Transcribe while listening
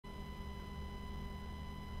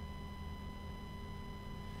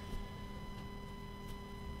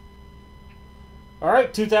All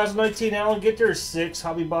right, 2019 Allen Ginter, 6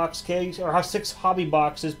 hobby box case, or 6 hobby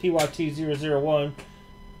boxes, PYT 001.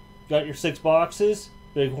 Got your 6 boxes,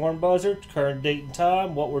 big horn buzzer, current date and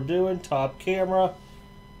time, what we're doing, top camera.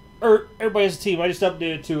 Everybody has a team. I just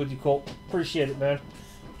updated too with you, Colt. Appreciate it, man.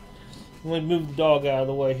 Let me move the dog out of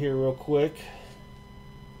the way here real quick.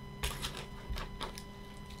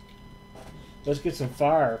 Let's get some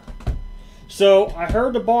fire. So, I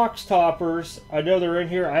heard the box toppers. I know they're in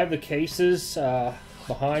here. I have the cases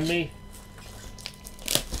behind me.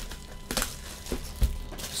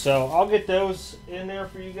 So, I'll get those in there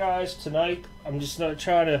for you guys tonight. I'm just not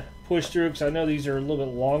trying to push through because I know these are a little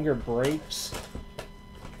bit longer breaks.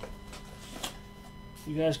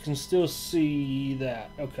 You guys can still see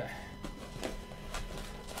that. Okay.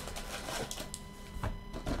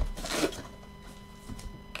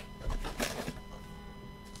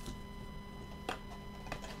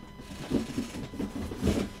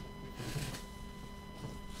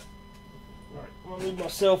 Move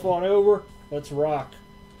myself on over. Let's rock.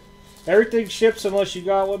 Everything ships unless you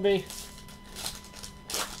got with me.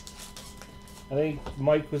 I think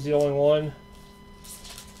Mike was the only one.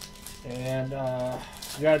 And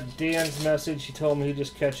got Dan's message. He told me he'd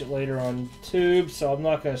just catch it later on Tube, so I'm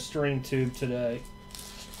not going to stream Tube today.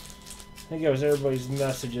 I think that was everybody's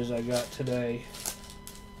messages I got today.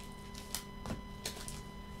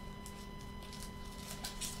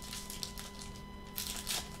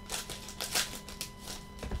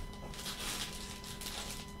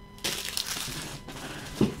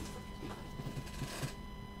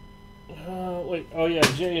 Wait, oh yeah,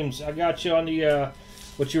 James, I got you on the,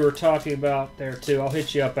 what you were talking about there too. I'll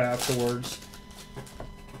hit you up afterwards.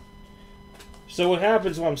 So what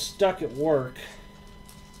happens when I'm stuck at work,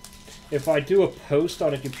 if I do a post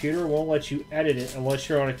on a computer, it won't let you edit it unless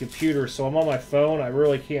you're on a computer. So I'm on my phone, I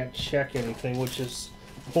really can't check anything, which is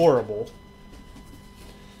horrible.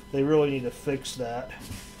 They really need to fix that.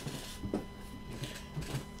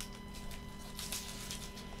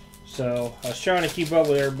 So, I was trying to keep up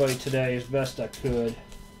with everybody today as best I could.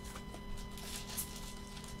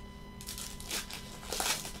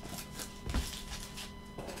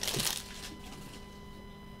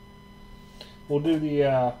 We'll do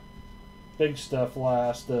the big stuff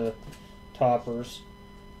last, the toppers.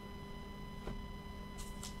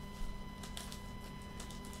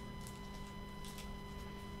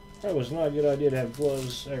 That was not a good idea to have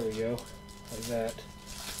gloves. There we go. Like that.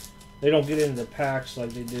 They don't get into the packs like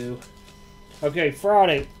they do. Okay,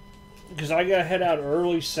 Friday, because I got to head out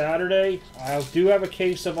early Saturday, I do have a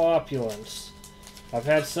case of opulence. I've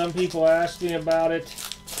had some people ask me about it.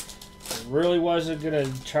 I really wasn't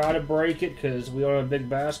going to try to break it because we are a big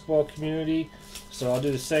basketball community. So I'll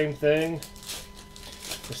do the same thing.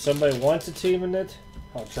 If somebody wants a team in it,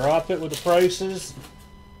 I'll drop it with the prices.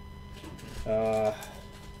 And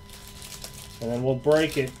then we'll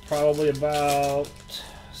break it probably about,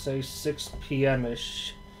 say, 6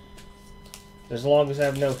 p.m.-ish, as long as I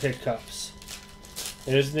have no hiccups.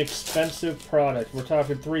 It is an expensive product. We're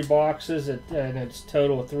talking 3 boxes, and it's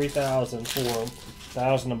total of $3,000 for them,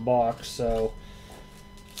 $1,000 a box. So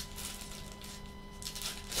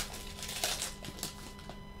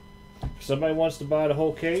if somebody wants to buy the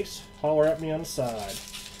whole case, holler at me on the side.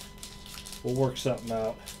 We'll work something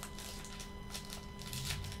out.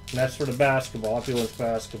 And that's for the basketball. Opulence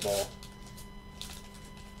basketball.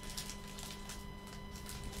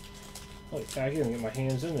 Holy cow, I can't even get my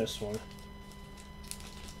hands in this one.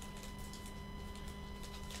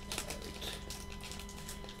 Right.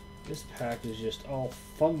 This pack is just all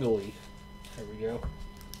fungally. There we go.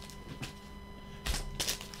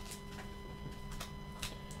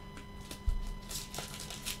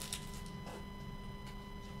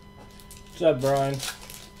 What's up, Brian?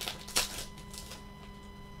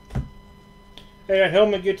 Hey, that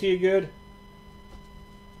helmet get to you good?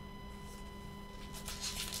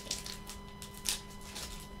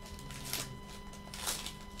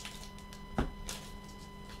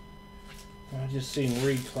 I just seen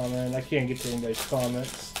Reed comment. I can't get to anybody's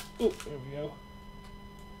comments. Oh, there we go.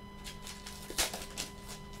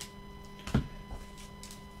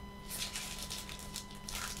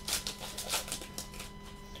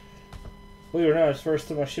 Believe it or not, it's the first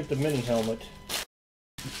time I shipped a mini helmet.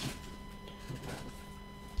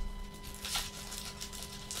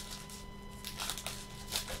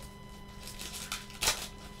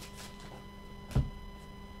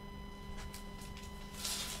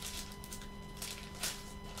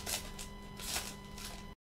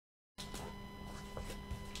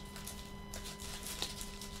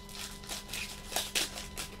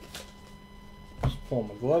 Pulling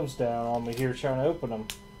my gloves down on me here trying to open them.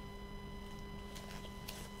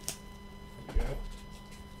 There we go.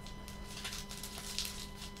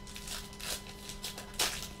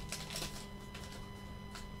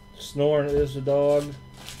 snoring is the dog.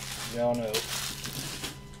 Y'all know.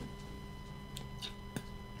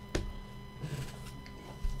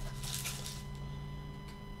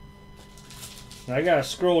 And I gotta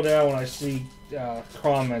scroll down when I see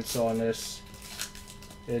comments on this.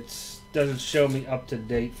 It doesn't show me up to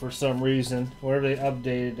date for some reason. Whenever they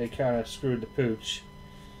updated, they kind of screwed the pooch.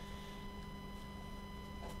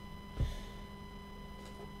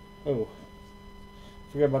 Oh,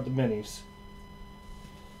 forgot about the minis.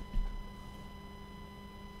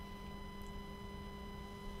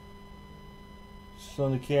 Just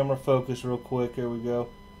on the camera focus real quick. There we go.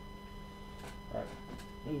 Alright,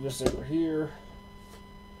 move this over here.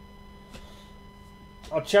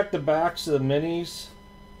 I'll check the backs of the minis.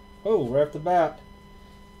 Oh, right off the bat.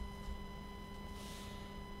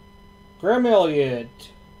 Graham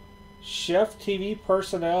Elliott. Chef TV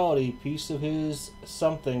personality. Piece of his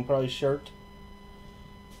something. Probably shirt.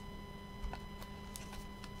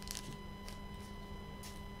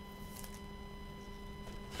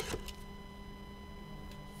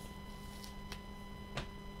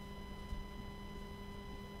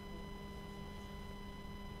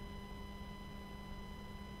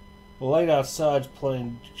 The light outside's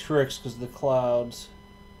playing tricks because of the clouds.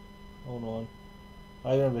 Hold on.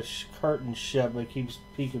 I have a curtain shut, but it keeps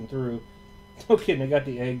peeking through. No kidding, I got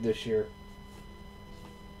the egg this year.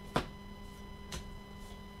 What's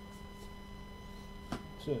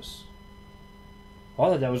this? Oh, I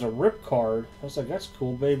thought that was a rip card. I was like, that's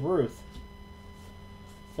cool, Babe Ruth.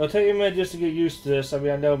 It'll take you a minute just to get used to this. I mean,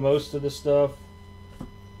 I know most of the stuff.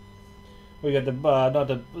 We got the, not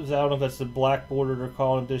the, I don't know if that's the black border they're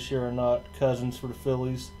calling it this year or not. Cousins for the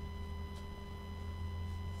Phillies.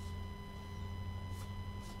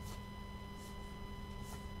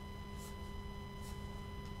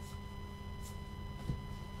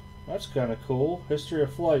 That's kind of cool. History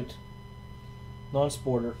of flight.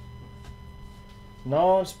 Non-sporter.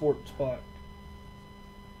 Non-sport spot.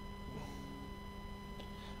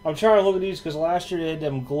 I'm trying to look at these because last year they had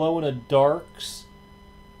them glow-in-the-darks.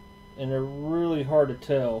 And they're really hard to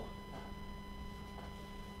tell.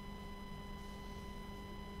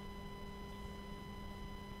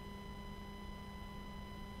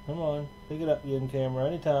 Come on, pick it up, you in camera,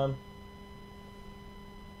 anytime.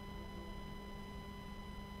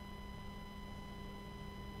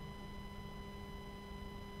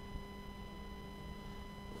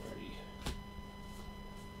 Ready.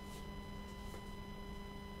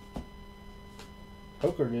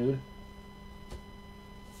 Poker dude.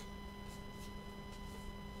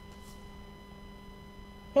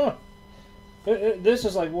 Huh. This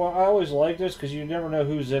is like, well, I always like this because you never know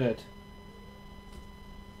who's in it.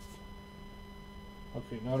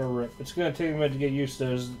 Okay, not a rip. It's going to take a minute to get used to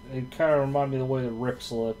those. It kind of reminds me of the way the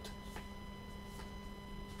rips looked.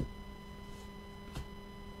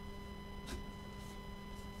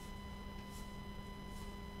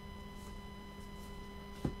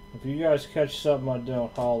 If you guys catch something I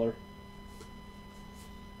don't, holler.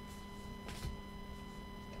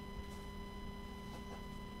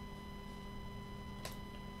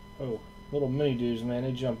 Oh, little mini dudes, man,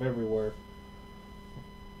 they jump everywhere.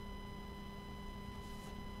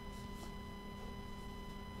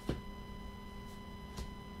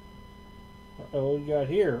 Uh-oh, what we got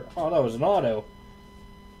here? Oh, that was an auto.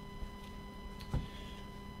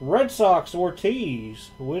 Red Sox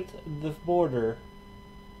Ortiz with the border.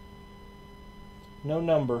 No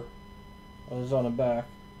number. Oh, it's on the back.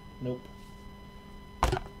 Nope.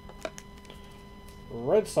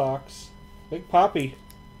 Red Sox. Big Poppy.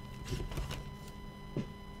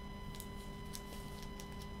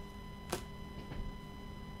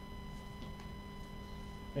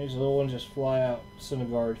 These little ones just fly out.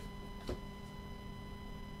 Syndergaard.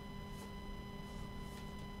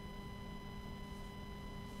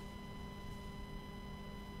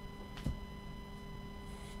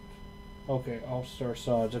 Okay, All-Star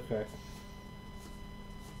sides. Okay.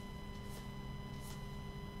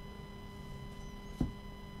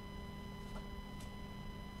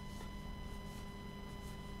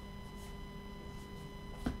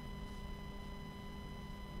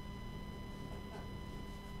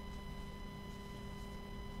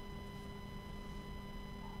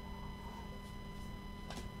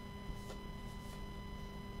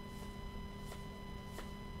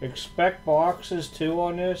 Expect boxes too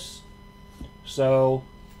on this. So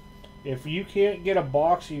if you can't get a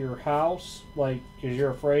box at your house, like because you're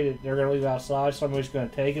afraid that they're going to leave outside, somebody's going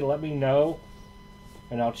to take it, let me know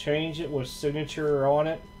and I'll change it with signature on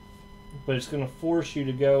it. But it's going to force you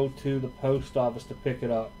to go to the post office to pick it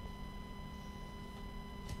up.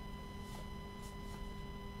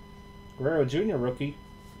 Guerrero Jr. rookie.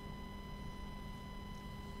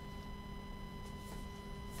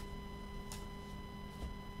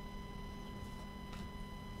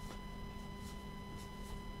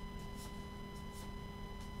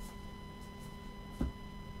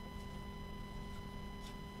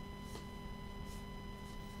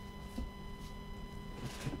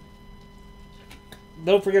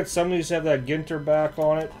 don't forget some of these have that Ginter back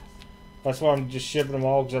on it. That's why I'm just shipping them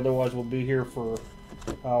all, because otherwise we'll be here for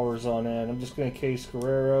hours on end. I'm just going to case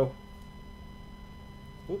Guerrero.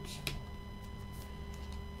 Oops.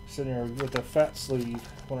 Sitting there with a fat sleeve.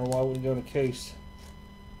 Wonder why I wouldn't go in a case.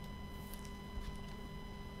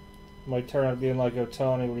 Might turn out being like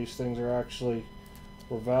Otani, where these things are actually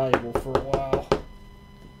were valuable for a while.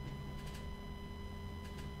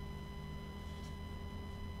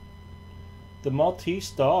 The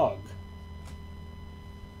Maltese dog.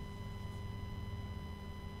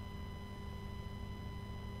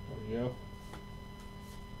 There we go.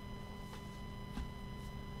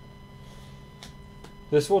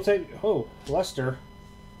 This will take... Oh, Lester.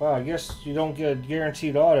 Wow, I guess you don't get a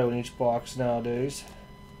guaranteed auto in each box nowadays.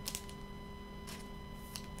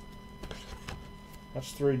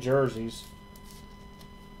 That's 3 jerseys.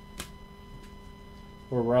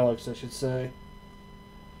 Or relics, I should say.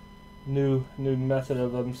 New method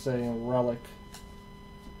of them saying relic.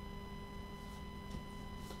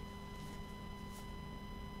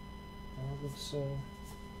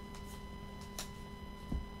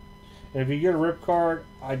 And if you get a rip card,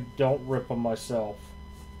 I don't rip them myself.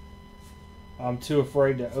 I'm too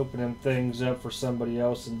afraid to open them things up for somebody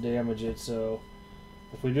else and damage it. So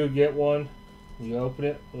if we do get one, you open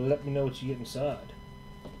it, let me know what you get inside.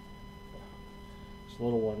 It's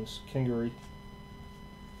little ones, Kingery.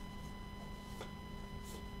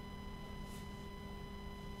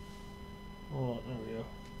 Oh, there we go.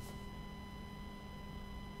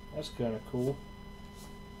 That's kind of cool.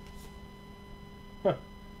 Huh.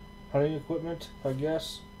 Hunting equipment, I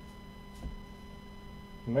guess.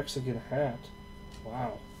 Mexican hat.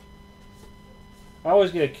 Wow. I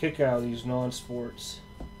always get a kick out of these non-sports.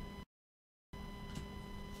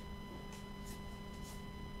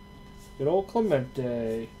 Good old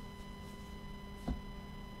Clemente.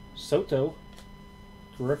 Soto.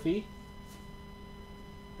 Griffey.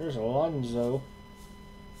 There's Alonso.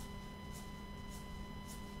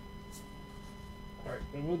 Alright,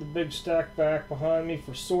 we move the big stack back behind me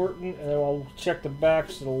for sorting, and then I'll check the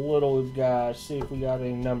backs of the little guys, see if we got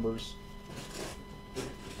any numbers.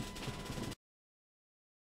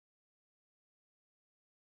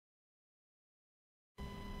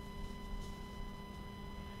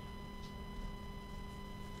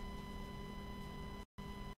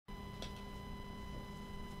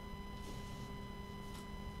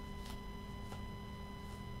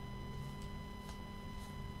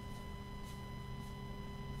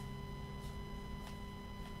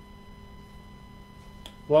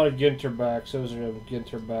 A lot of Ginter backs. Those are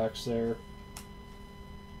Ginter backs there.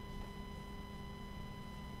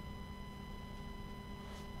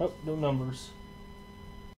 Oh, no numbers.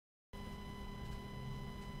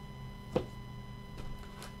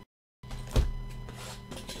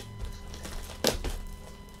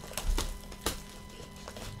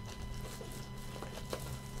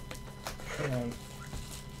 And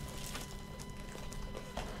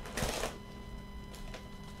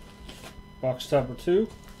box topper 2.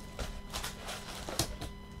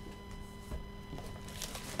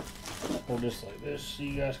 Or just like this, so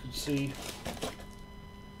you guys can see.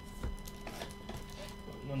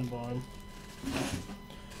 Unbind.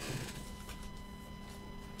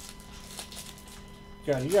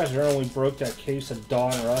 God, you guys only broke that case of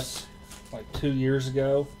Don Russ like 2 years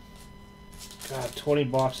ago. God, 20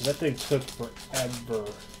 boxes. That thing took forever.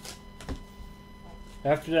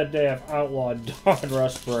 After that day, I've outlawed Don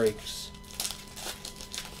Russ breaks.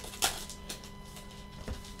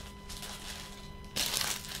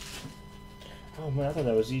 Oh man, I thought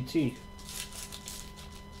that was E.T.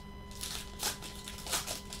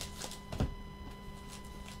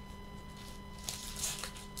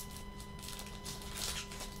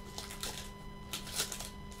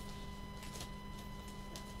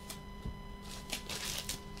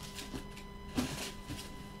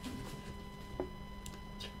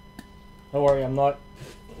 Don't worry, I'm not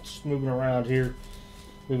just moving around here,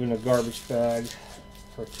 moving a garbage bag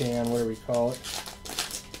or can, whatever you call it.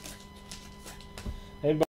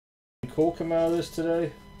 Anybody cool come out of this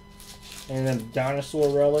today? And then dinosaur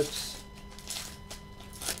relics.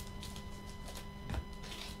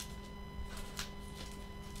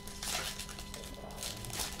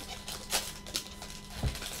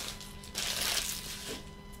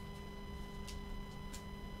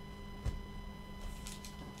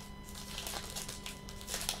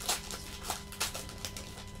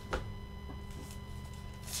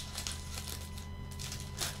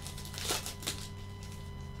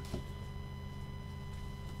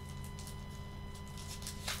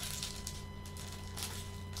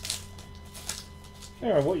 I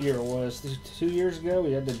don't know what year it was. 2 years ago,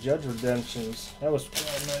 we had the Judge Redemptions. That was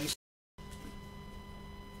pretty nice.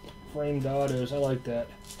 Framed autos. I like that.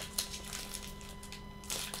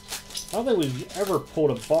 I don't think we've ever pulled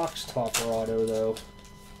a box topper auto, though.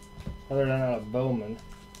 Other than out of Bowman.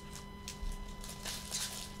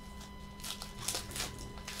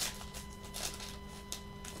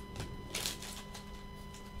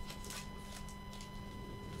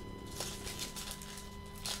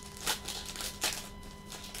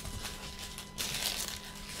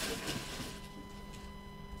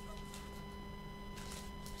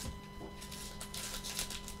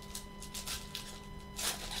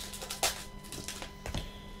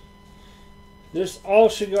 This all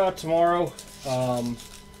should go out tomorrow.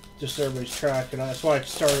 Just so everybody's tracking. That's why I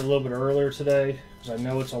started a little bit earlier today, because I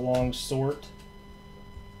know it's a long sort.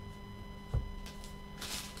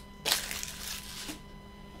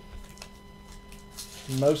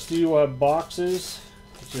 Most of you have boxes.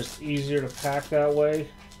 It's just easier to pack that way.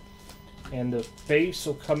 And the base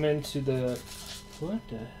will come into the... What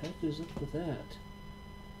the heck is up with that?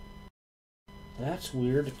 That's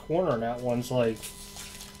weird. The corner on that one's like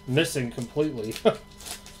missing completely.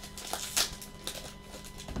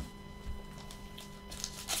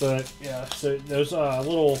 But yeah, so those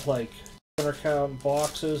little like corner count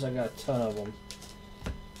boxes, I got a ton of them.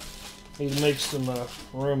 Need to make some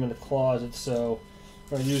room in the closet, so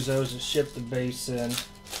I'm gonna use those to ship the base in,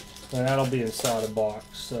 and that'll be inside a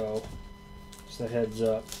box. So just a heads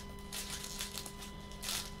up.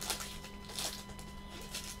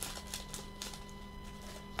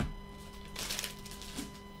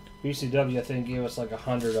 BCW, I think, gave us like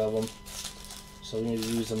 100 of them, so we need to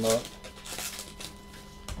use them up.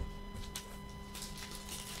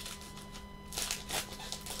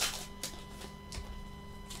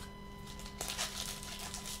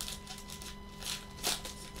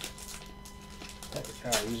 Holy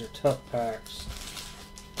cow, these are tough packs.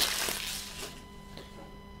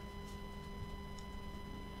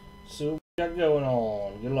 So what we got going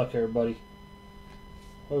on? Good luck, everybody.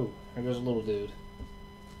 Oh, there goes a little dude.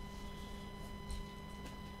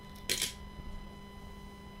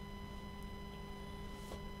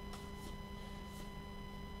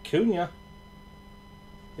 Cunha.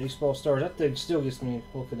 Baseball Stars. That thing still gets me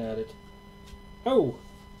looking at it. Oh!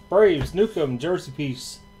 Braves. Newcomb. Jersey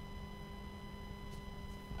piece.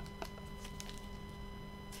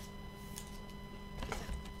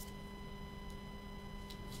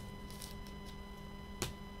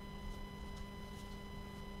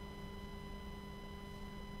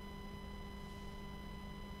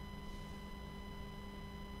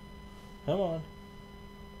 Come on.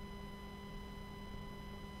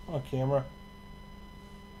 On camera.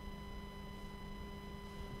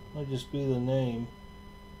 Might just be the name.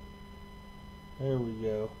 There we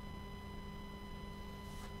go.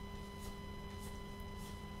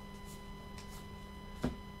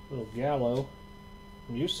 Little Gallo.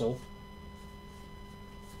 Musil.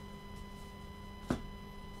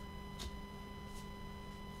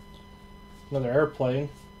 Another airplane.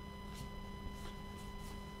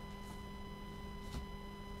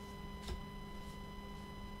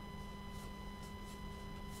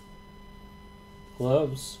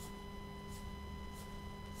 Gloves.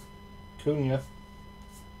 Cunha.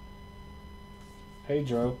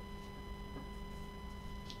 Pedro.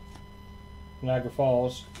 Niagara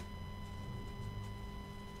Falls.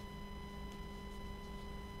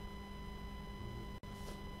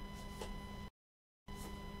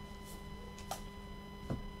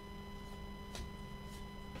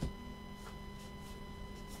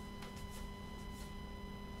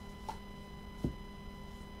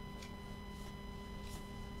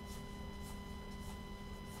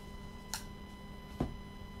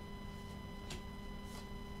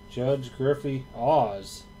 Judge Griffey,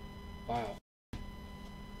 Oz. Wow.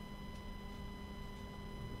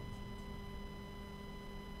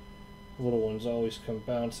 Little ones always come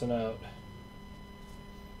bouncing out.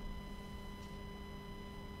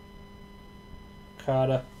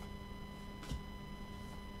 Kata.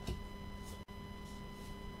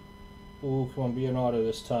 Ooh, come on, be an auto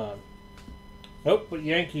this time. Nope, but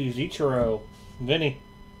Yankees, Ichiro, Vinny.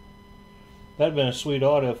 That'd been a sweet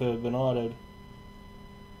auto if it had been autoed.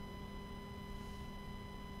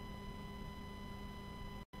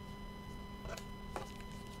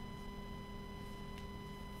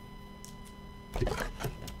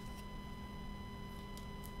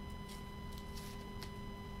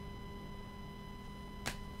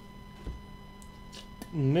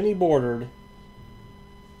 Mini bordered.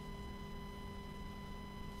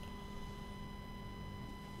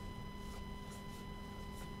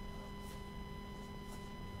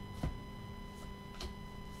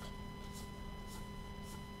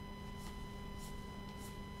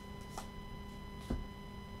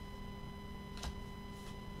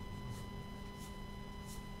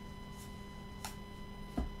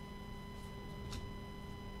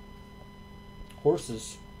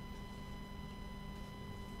 Horses.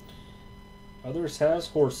 Others has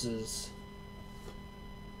horses.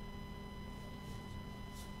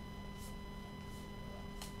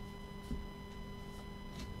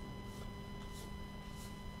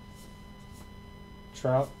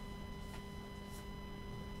 Trout.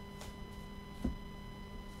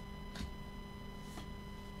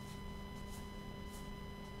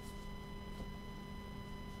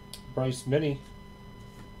 Bryce Mini.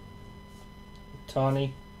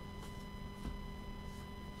 Tawny.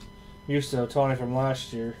 Used to have Tawny from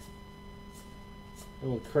last year. It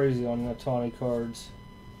went crazy on the Tawny cards.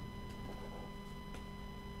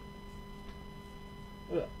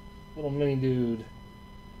 Ugh, little mini dude.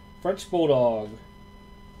 French Bulldog.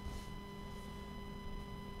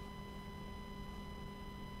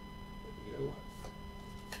 There we go.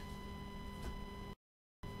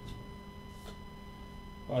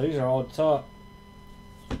 Oh, these are all at the top.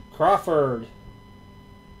 Crawford.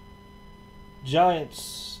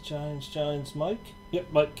 Giants. Giants, Mike? Yep,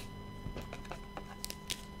 Mike.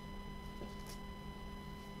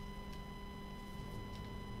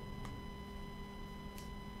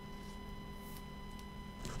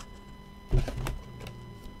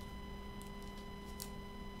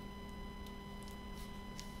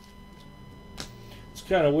 It's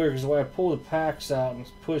kind of weird because the way I pull the packs out and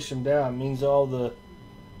push them down means all the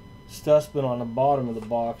stuff's been on the bottom of the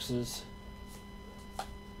boxes.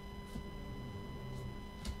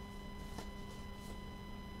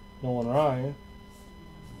 Nolan Ryan.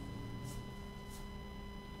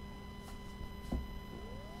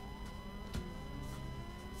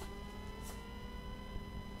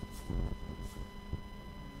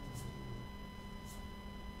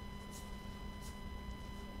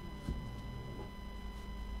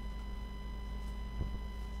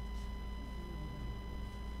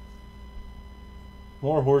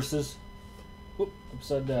 More horses. Whoop,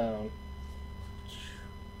 upside down.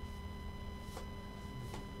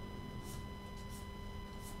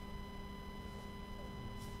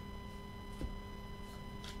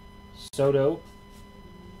 Soto.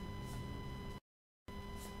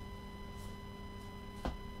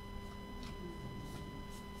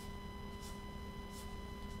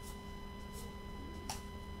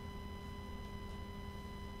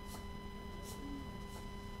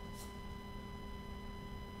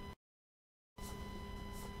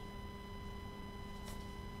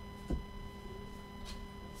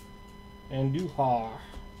 And Duha.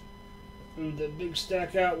 Move that big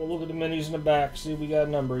stack out. We'll look at the minis in the back. See if we got a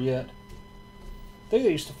number yet. I think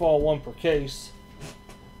they used to fall one per case.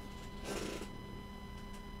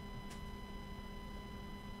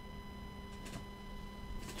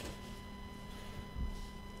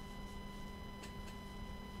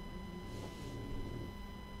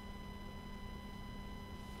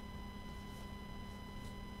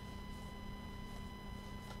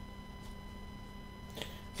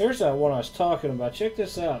 Here's that one I was talking about. Check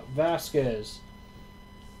this out. Vasquez.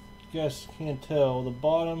 You guys can't tell. The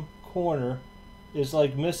bottom corner is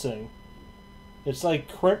like missing. It's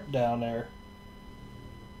like crimped down there.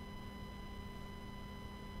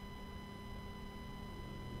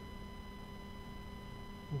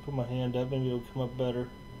 Let me put my hand up. Maybe it'll come up better.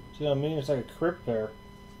 See what I mean? It's like a crimp there.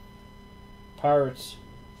 Pirates.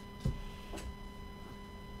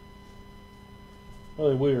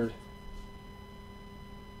 Really weird.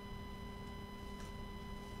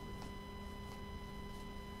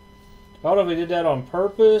 I don't know if they did that on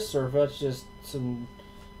purpose or if that's just some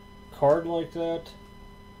card like that.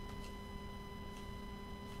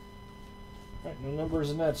 Alright, no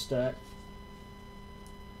numbers in that stack.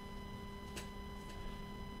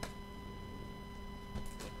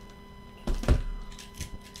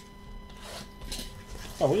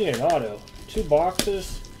 Oh, we need an auto. 2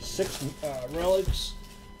 boxes, 6 relics.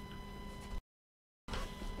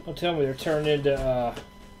 Don't tell me they're turned into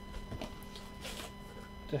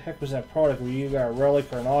the heck was that product where you got a relic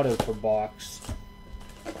or an auto per box?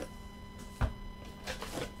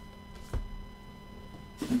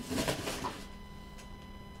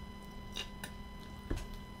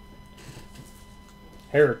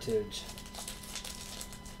 Heritage.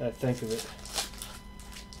 I think of it.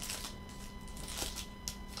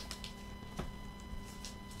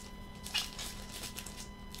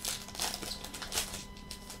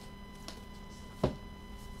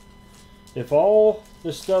 If all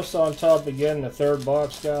the stuff's on top again in the 3rd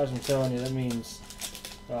box, guys, I'm telling you, that means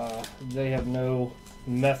they have no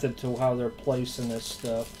method to how they're placing this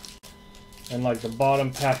stuff. And like the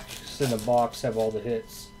bottom packs in the box have all the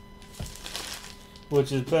hits.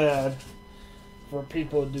 Which is bad for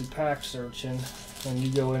people to do pack searching. And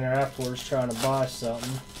you go in there afterwards trying to buy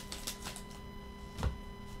something.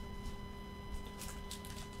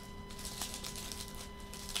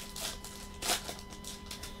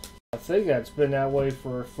 think that's been that way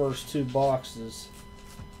for our first 2 boxes.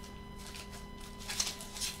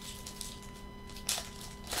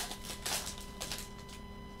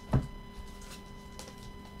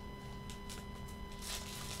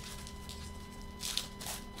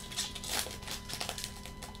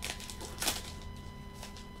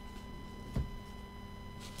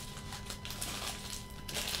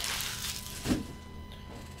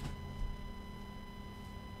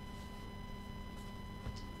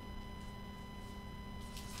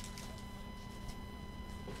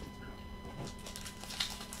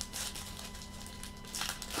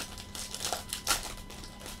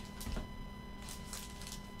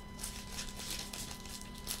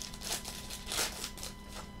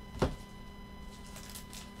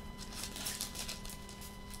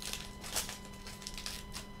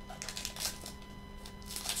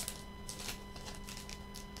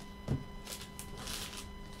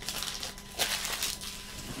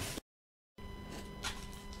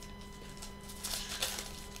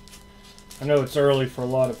 I know it's early for a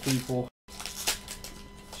lot of people,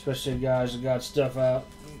 especially guys that got stuff out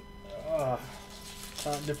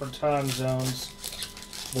different time zones,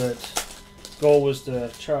 but goal was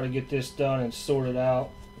to try to get this done and sorted out,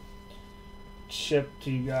 shipped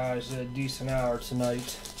to you guys at a decent hour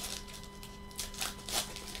tonight.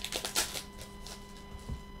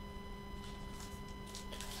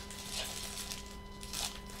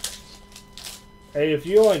 Hey, if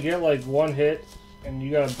you only get like 1 hit and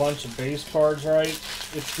you got a bunch of base cards right,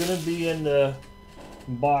 it's gonna be in the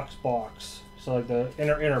box. So like the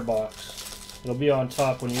inner box. It'll be on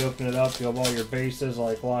top when you open it up. You'll have all your bases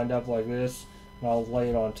like lined up like this, and I'll lay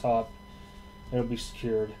it on top. It'll be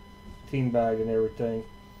secured, team bag and everything.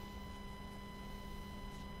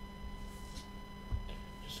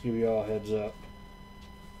 Just give you all a heads up.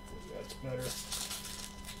 That's better.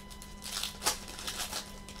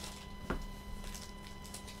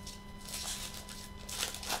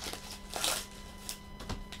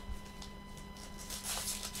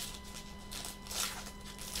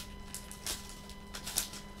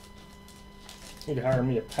 Need to hire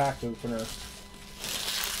me a pack opener.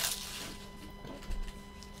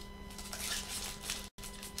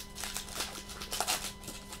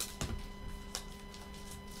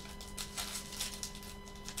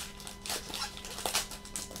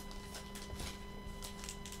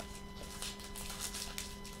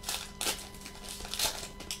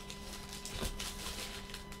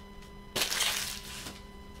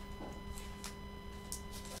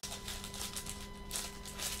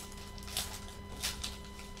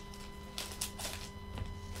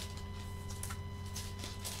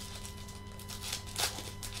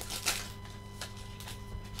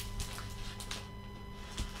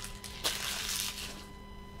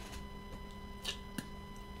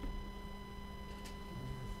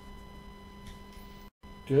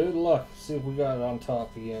 Good luck. See if we got it on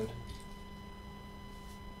top again.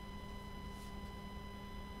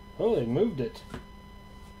 Oh, they moved it.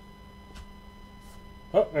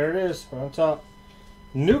 Oh, there it is. Right on top.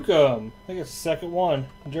 Newcomb. I think it's the second one.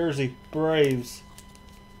 Jersey. Braves.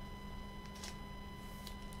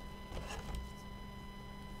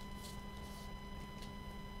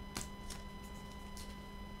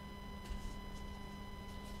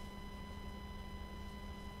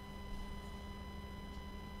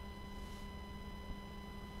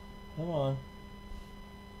 Come on.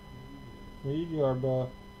 Read your bro.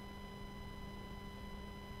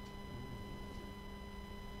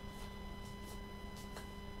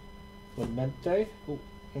 Clemente. Oh,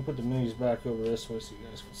 I'll put the minis back over this way so you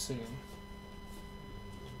guys can see them.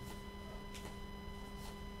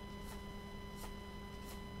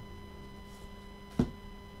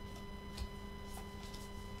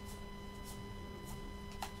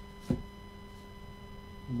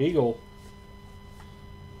 Beagle.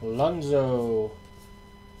 Alonzo.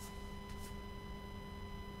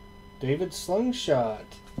 David Slingshot.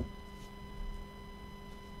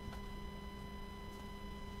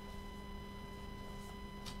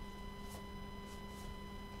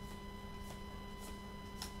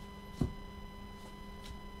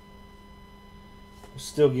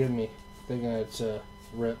 Still give me thinking it's a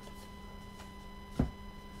rip. Holy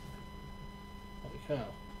cow.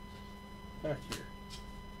 Back here.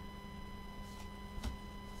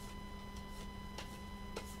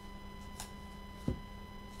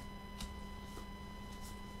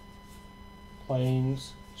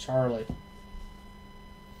 Plains, Charlie.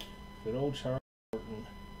 Good old Charlie Morton.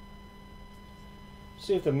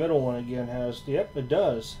 See if the middle one again has. Yep, it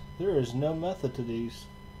does. There is no method to these.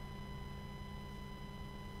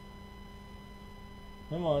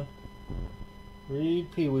 Come on.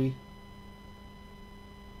 Read Pee Wee.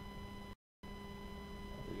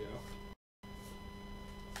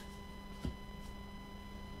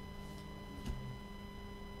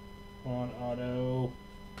 On auto.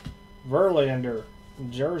 Verlander,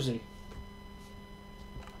 Jersey.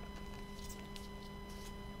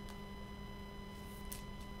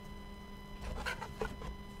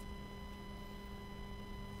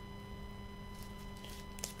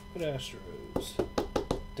 Good Astros.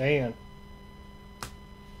 Dan.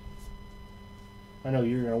 I know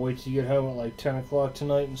you're going to wait till you get home at like 10 o'clock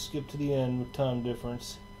tonight and skip to the end with time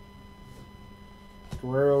difference.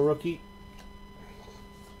 Guerrero rookie.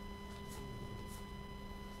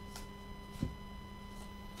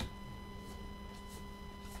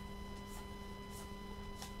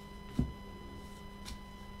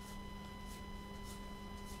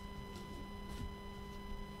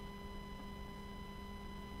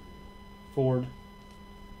 Ford.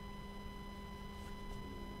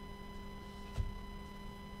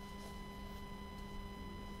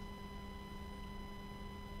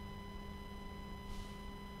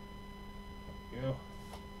 There we go.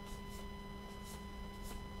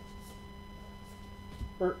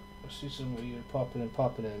 I see somebody either popping and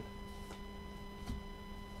popping in.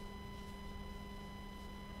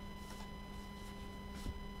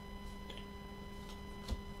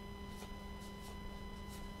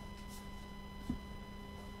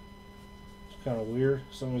 Kind of weird.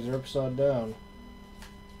 Some of these are upside down.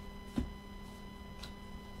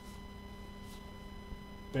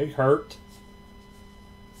 Big Hurt.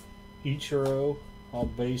 Ichiro. All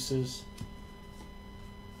bases.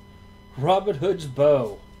 Robin Hood's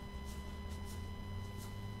bow.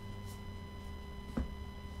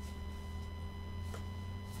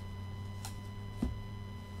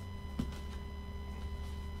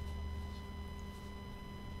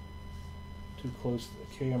 Too close to the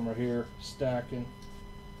camera here, stacking.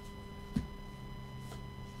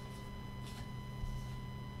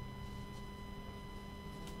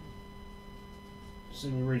 See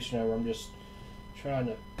me reaching over, I'm just trying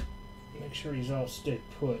to make sure these all stay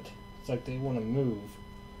put. It's like they want to move.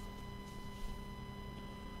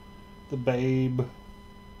 The Babe. There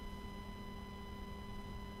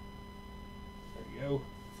you go.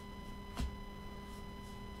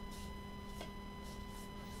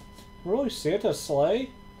 Really, Santa sleigh?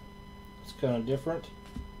 It's kind of different.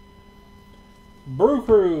 Brew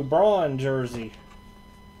Crew Braun jersey.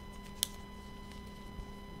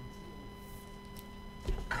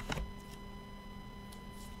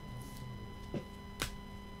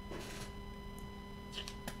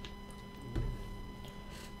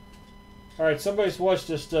 Alright, somebody's watched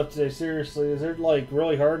this stuff today. Seriously, is it like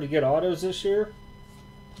really hard to get autos this year?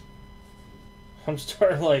 I'm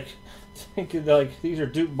starting like thinking like these are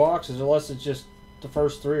dupe boxes, unless it's just the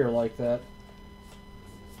first three are like that.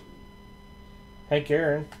 Hank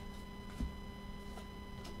Aaron.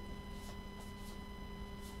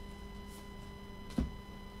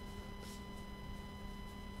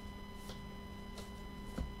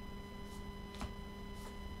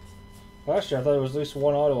 Last year I thought it was at least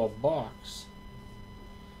one auto a box.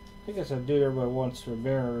 I think that's a dude everybody wants for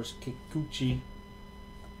Mariners, Kikuchi.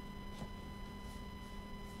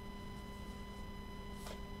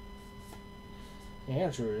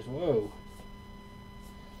 Andrews, whoa.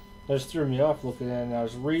 That just threw me off looking at it, and I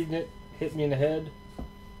was reading it, hit me in the head.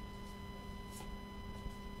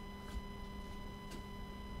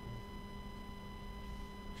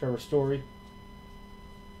 Trevor Story.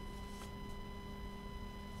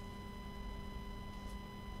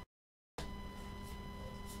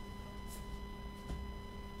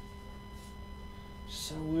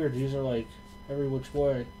 So weird, these are like every which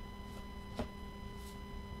way.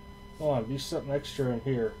 Come on, be something extra in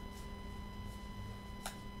here.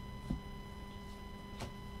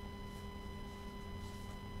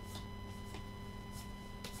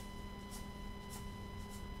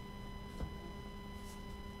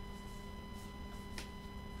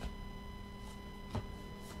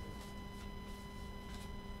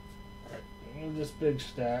 Alright, move this big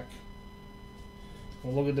stack.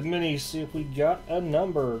 We'll look at the minis, see if we got a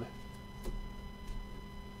numbered.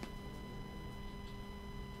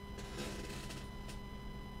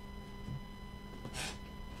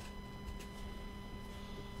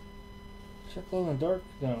 Check glow in the dark?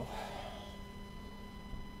 No.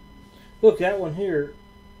 Look, that one here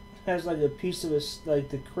has like a piece of it, like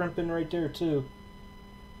the crimping right there too.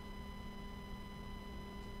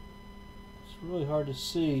 It's really hard to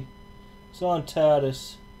see. It's on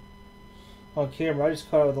Tatis. On camera, I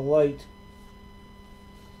just caught it with the light.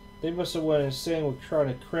 They must have went insane with trying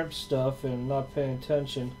to crimp stuff and not paying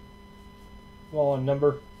attention. I'm all on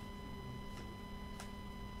number.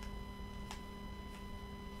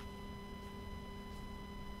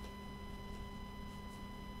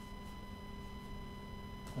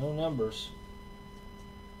 No numbers.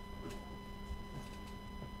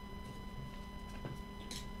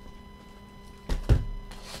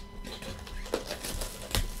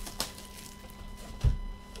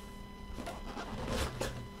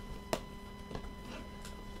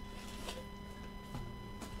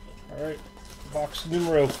 Alright, box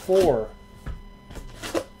numero 4.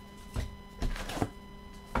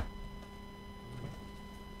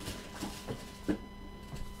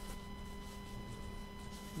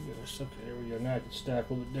 Yes, okay, there we go. Now I can stack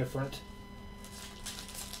a little bit different.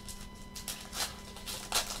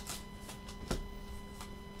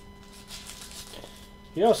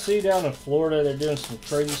 Y'all see down in Florida, they're doing some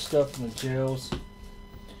crazy stuff in the jails.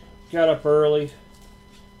 Got up early,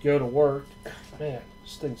 go to work. Man,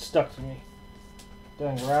 this thing stuck to me.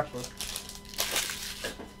 Dang wrapper.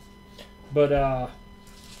 But,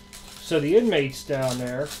 so the inmates down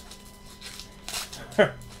there,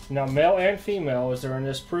 now male and female, as they're in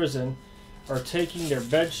this prison, are taking their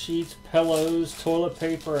bed sheets, pillows, toilet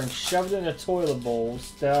paper, and shoving it in the toilet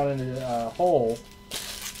bowls down in the hole.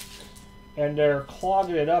 And they're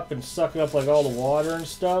clogging it up and sucking up like all the water and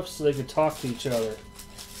stuff so they can talk to each other.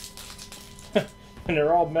 And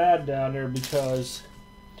they're all mad down there because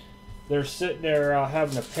they're sitting there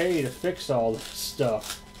having to pay to fix all this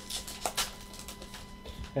stuff.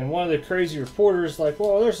 And one of the crazy reporters is like,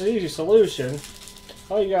 well, there's an easy solution.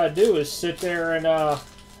 All you gotta do is sit there and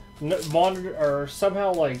monitor or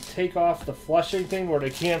somehow like take off the flushing thing where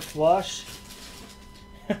they can't flush.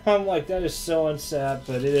 I'm like, that is so unsad,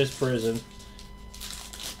 but it is prison.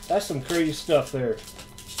 That's some crazy stuff there.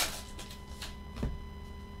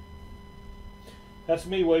 That's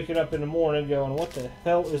me waking up in the morning going, what the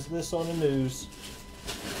hell is this on the news?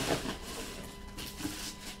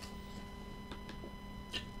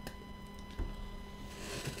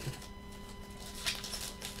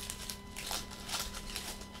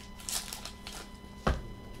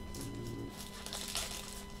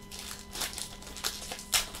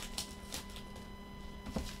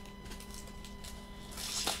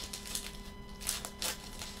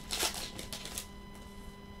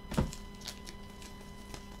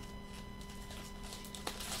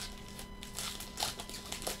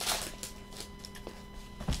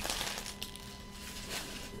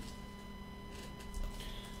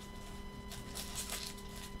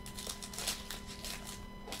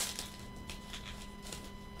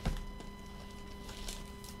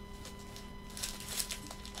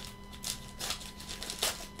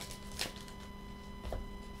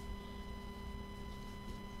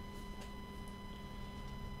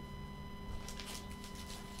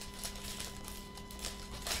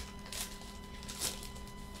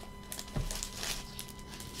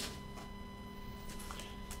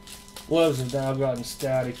 Gloves have now gotten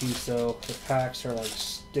staticky, so the packs are like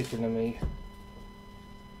sticking to me.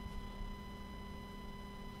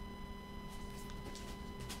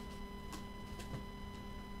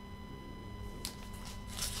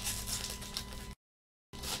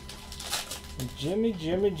 Jimmy.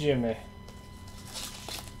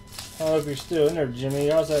 I hope you're still in there, Jimmy.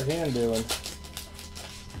 How's that hand doing?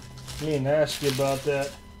 I mean to ask you about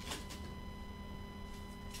that.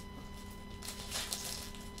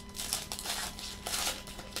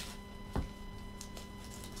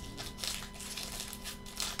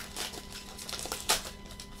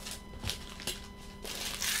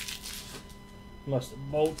 Must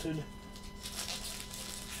have bolted.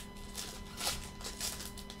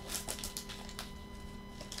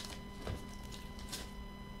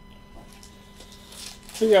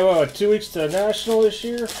 We got what, 2 weeks to the National this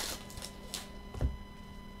year?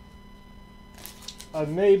 I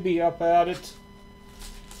may be up at it.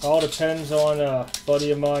 All depends on a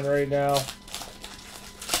buddy of mine right now.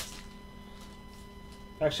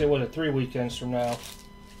 Actually, what, 3 weekends from now?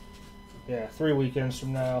 Yeah, 3 weekends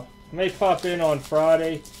from now. I may pop in on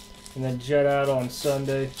Friday and then jet out on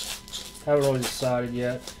Sunday. Haven't really decided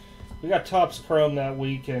yet. We got Topps Chrome that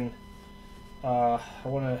week, and I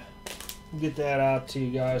want to get that out to you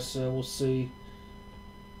guys, so we'll see.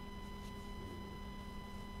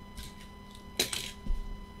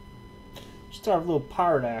 Start with a little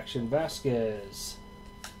pirate action. Vasquez.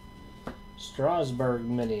 Strasburg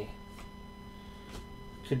mini.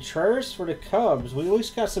 Contreras for the Cubs. We at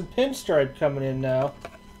least got some pinstripe coming in now.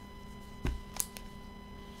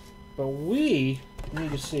 But we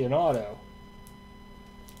need to see an auto.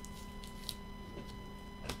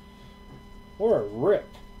 Or a rip.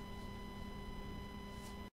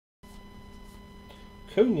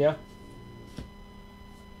 Cunha.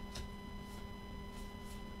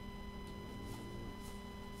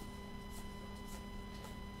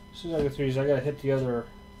 As soon as I go through these, I gotta hit the other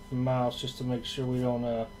mouse just to make sure we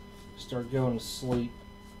don't start going to sleep.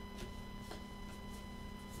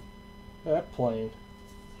 Look at that plane.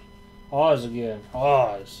 Oz again.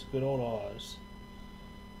 Oz. Good old Oz.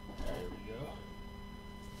 There we go.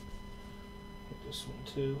 Hit this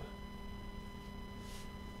one too.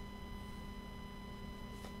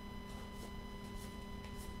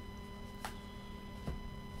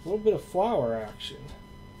 little bit of flower action.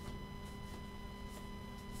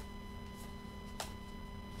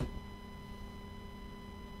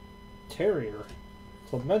 Terrier.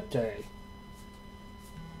 Clemente.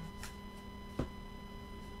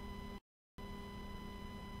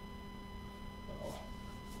 Oh.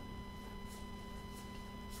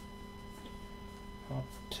 I'll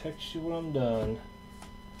text you when I'm done.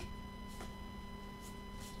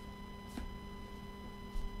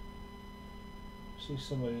 See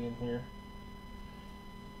somebody in here.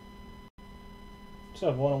 What's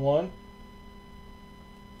up, 101?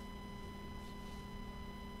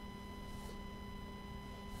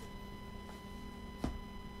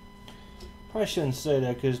 Probably shouldn't say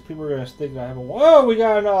that because people are going to think I have a... Whoa, we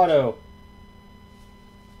got an auto!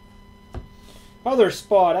 Other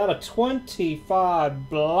spot out of 25,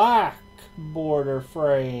 black border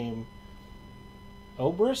frame.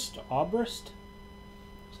 Obrist? Looks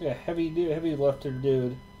like a heavy lifter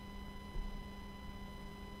dude.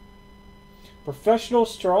 Professional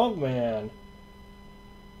strongman.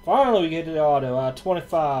 Finally we get to the auto out of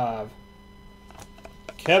 25.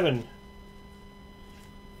 Kevin.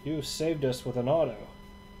 You saved us with an auto.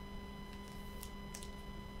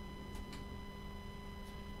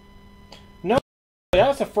 No, that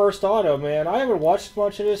was the first auto, man. I haven't watched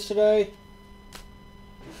much of this today.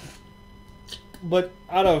 But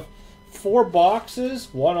out of 4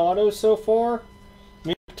 boxes, 1 auto so far. I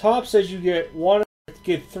mean, the top says you get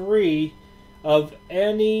 3 of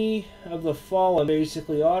any of the following.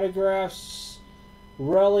 Basically, autographs,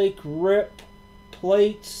 relic, rip,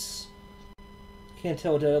 plates. Can't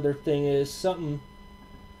tell what the other thing is. Something.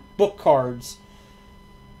 Book cards.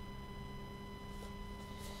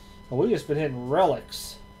 Well, we just been hitting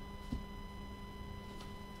relics.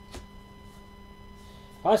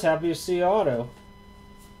 I was happy to see auto.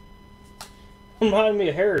 Reminded me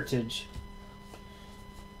of Heritage.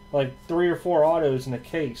 Like 3 or 4 autos in a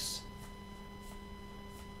case.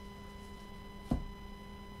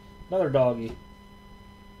 Another doggy.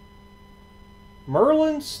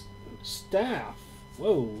 Merlin's staff.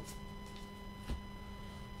 Whoa.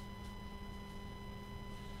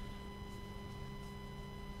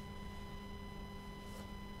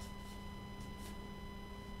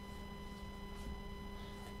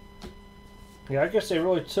 Yeah, I guess they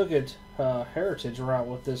really took it heritage route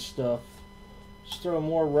with this stuff. Just throw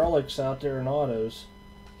more relics out there in autos.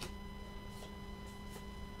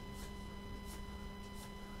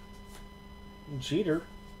 Jeter.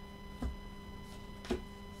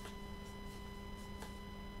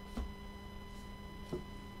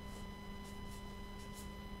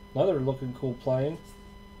 Another looking cool plane.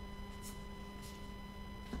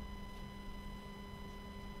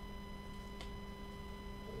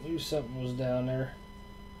 I knew something was down there.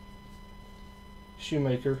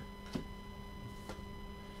 Shoemaker.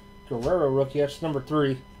 Guerrero rookie, that's number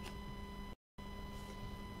 3.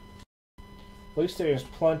 At least there is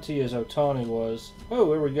plenty as Ohtani was.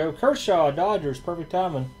 Oh, there we go. Kershaw, Dodgers. Perfect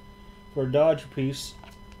timing for a Dodger piece.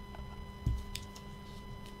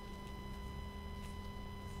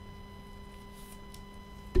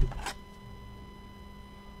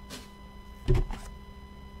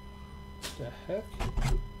 The heck?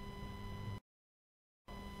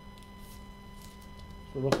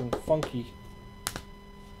 We're looking funky.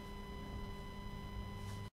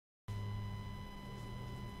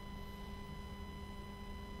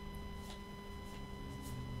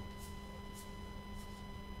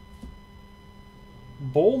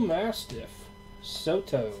 Bull Mastiff,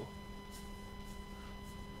 Soto.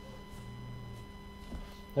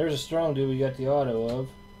 There's a strong dude we got the auto of.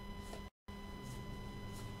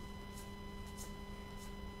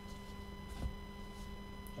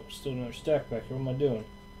 Oh, still another stack back here. What am I doing?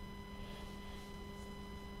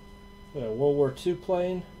 What, a World War II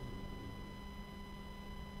plane?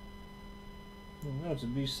 No, it's a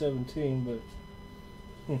B-17,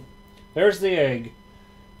 but... There's the egg.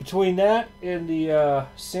 Between that and the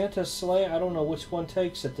Santa sleigh, I don't know which one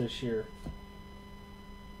takes it this year.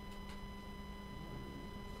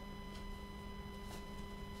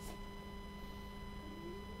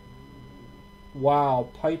 Wow,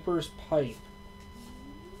 Piper's Pipe.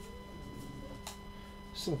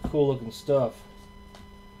 Some cool looking stuff.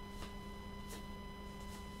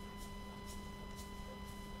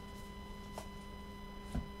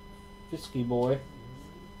 Fisky boy.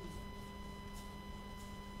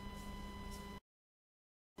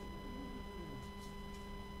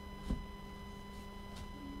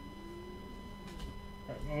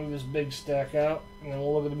 Move this big stack out, and then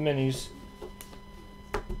we'll look at the minis.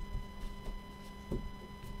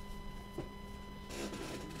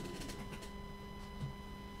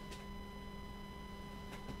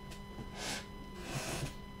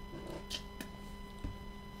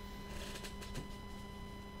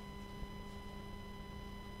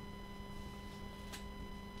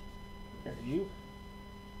 There you.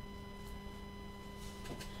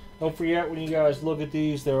 Don't forget when you guys look at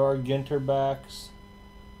these, there are Ginter backs.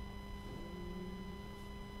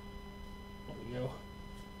 There we go.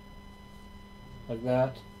 Like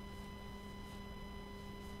that.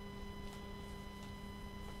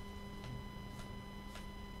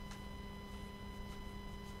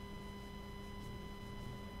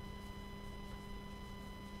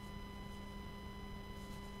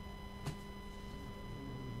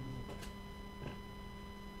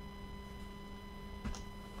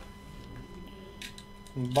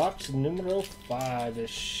 Box numero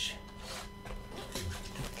 5-ish.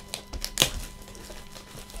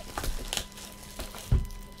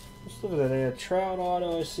 Let's look at that. They had Trout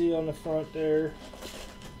auto I see on the front there.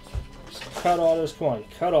 Some cut autos. Come on,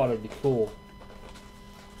 cut auto would be cool.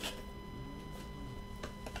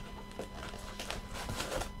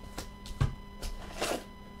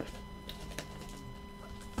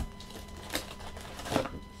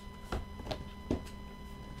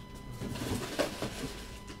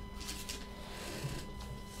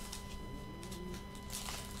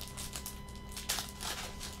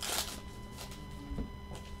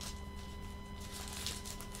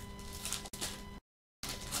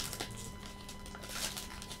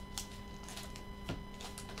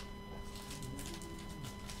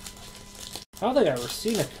 I don't think I've ever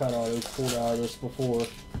seen a cut auto pulled out of this before.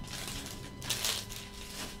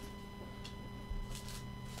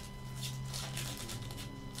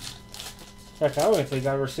 Heck, I don't even think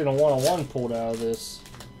I've ever seen a one-on-one pulled out of this.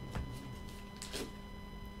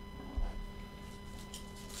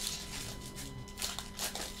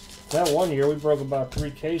 That one year we broke about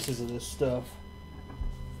 3 cases of this stuff.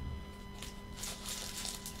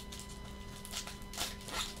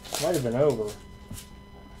 Might have been over.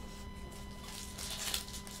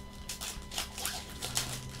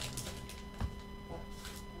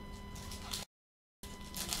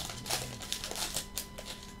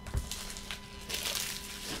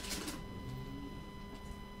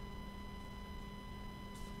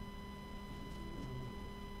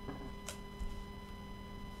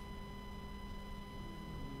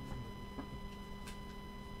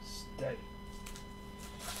 Stay.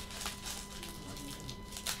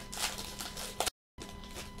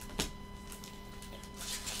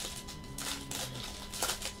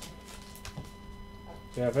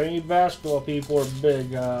 Yeah, if any basketball people are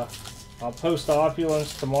big, I'll post the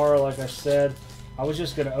opulence tomorrow, like I said. I was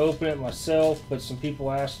just going to open it myself, but some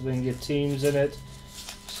people asked if they can get teams in it.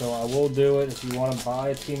 So I will do it. If you want to buy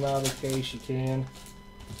a team out of the case, you can.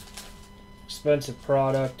 Expensive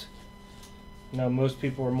product. You know, most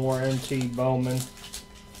people are more NT Bowman.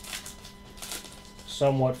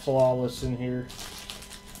 Somewhat flawless in here.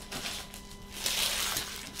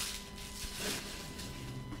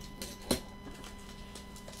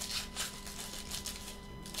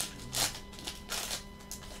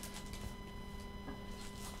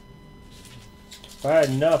 If I had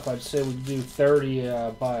enough, I'd say we'd do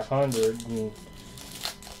 30 by 100 and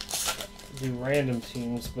do random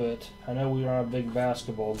teams, but I know we are a big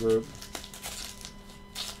basketball group.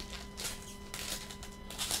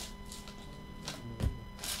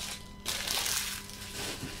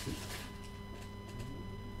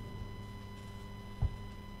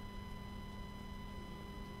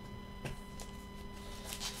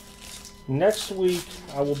 Next week,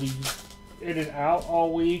 I will be in and out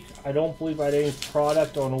all week. I don't believe I had any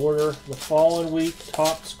product on order. The following week,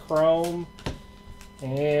 Topps Chrome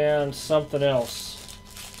and something else.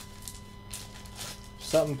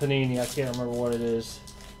 Something Panini. I can't remember what it is.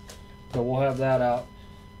 But we'll have that out.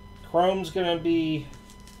 Chrome's going to be,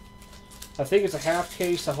 I think it's a half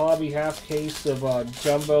case, a hobby half case of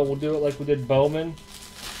jumbo. We'll do it like we did Bowman.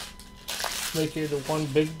 Make it one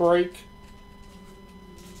big break.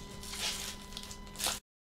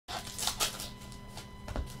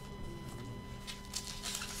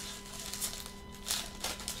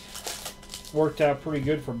 Worked out pretty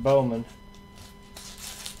good for Bowman.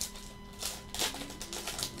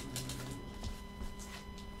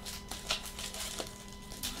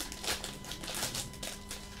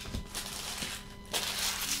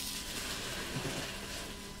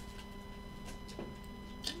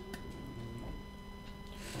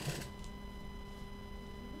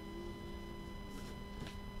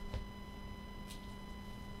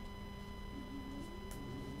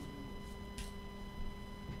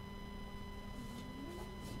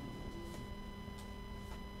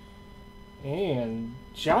 And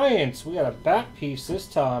Giants, we got a bat piece this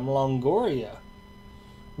time, Longoria.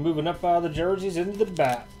 Moving up out of the jerseys into the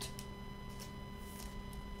bat.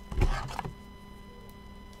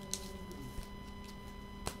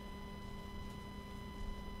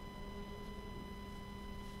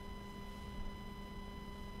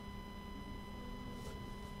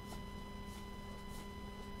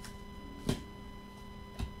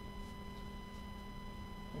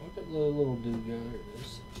 little dude go? There it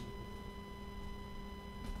is.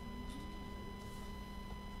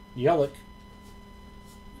 Yelich.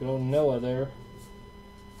 Good old Noah there.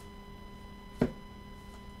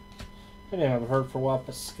 I haven't heard for a while,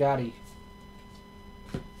 but Scotty.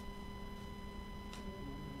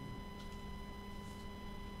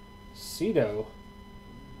 Cito.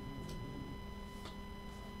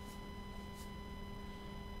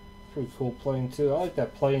 Pretty cool plane too. I like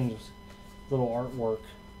that plane's little artwork.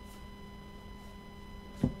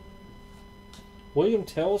 William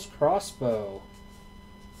Tell's crossbow.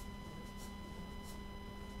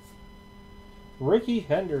 Ricky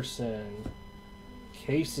Henderson.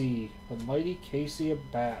 Casey, the mighty Casey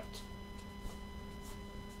of Bat.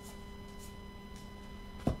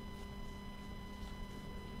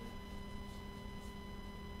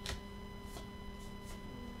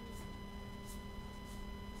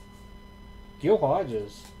 Gil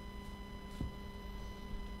Hodges.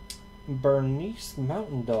 Bernice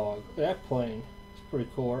Mountain Dog. Look at that plane. It's pretty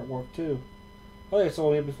cool artwork too. Oh yeah, it's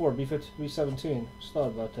only here before. B17. Just thought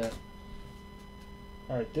about that.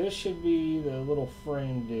 Alright, this should be the little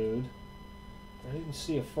frame dude. I didn't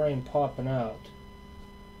see a frame popping out.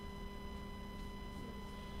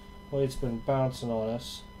 Well, it's been bouncing on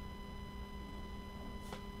us.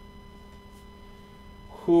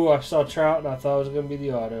 Whew, I saw Trout and I thought it was going to be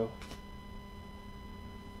the auto.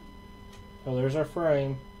 Oh, there's our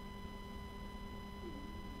frame.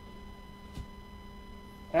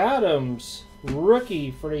 Adams,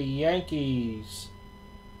 rookie for the Yankees.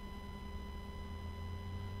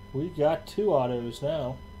 We got 2 autos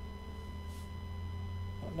now.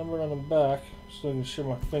 Not numbered on the back, just making sure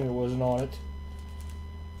my finger wasn't on it.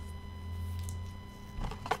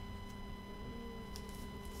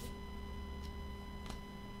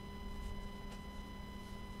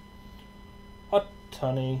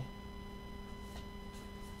 Ohtani.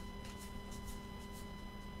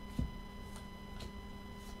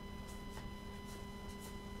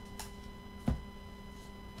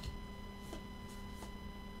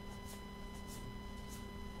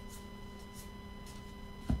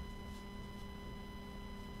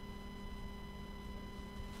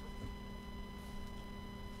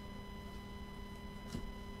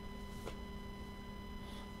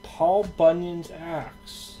 Paul Bunyan's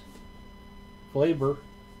axe. Glaber.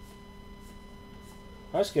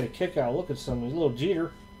 I just get a kick out. Look at some of these little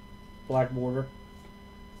Jeter. Black border.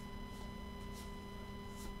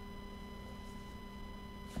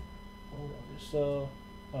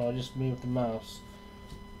 Just me with the mouse.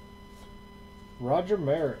 Roger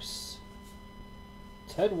Maris.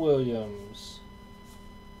 Ted Williams.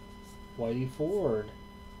 Whitey Ford.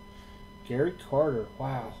 Gary Carter.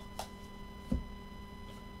 Wow.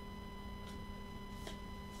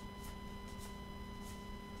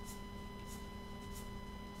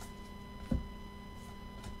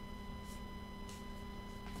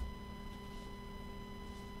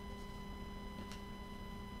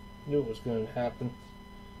 Knew it was going to happen.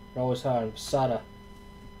 They're always high in Posada.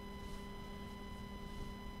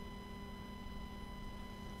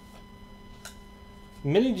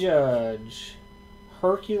 Mini Judge.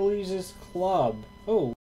 Hercules' Club.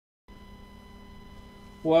 Oh.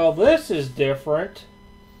 Well, this is different.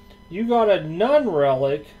 You got a nun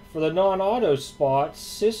relic for the non-auto spot.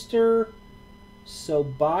 Sister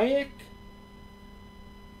Sobiek.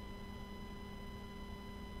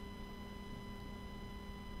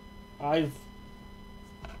 I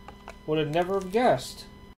would have never guessed.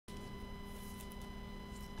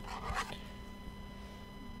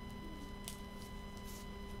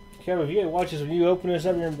 Kevin, if you watch this, when you open this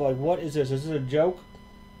up, you're like, what is this? Is this a joke?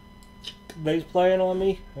 They's playing on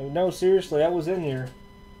me? I mean, no, seriously, that was in here.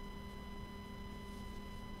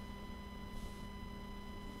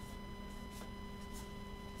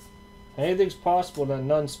 Anything's possible in that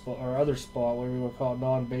nun spot, or other spot, whatever you want to call it,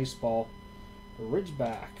 non-baseball.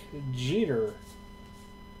 Ridgeback, Jeter,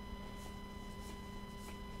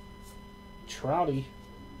 Trouty.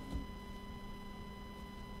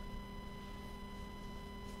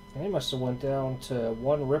 They must have went down to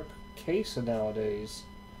 1 rip case nowadays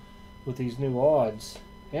with these new odds.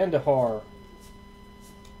 Andahar,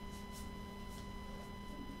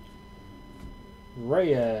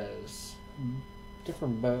 Reyes,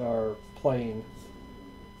 different plane.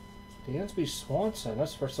 Dansby Swanson.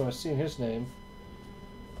 That's the first time I've seen his name.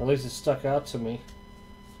 Or at least it stuck out to me.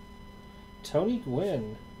 Tony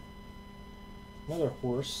Gwynn. Another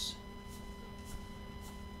horse.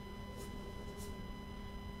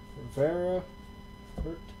 Rivera.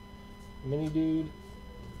 Hurt. Mini dude.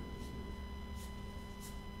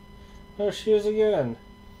 Oh, she is again.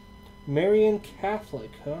 Marian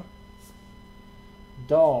Catholic, huh?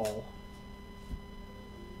 Doll.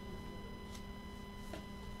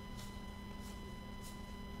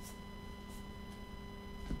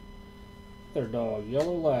 Their dog,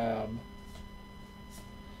 Yellow Lab.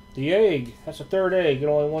 The egg. That's a third egg and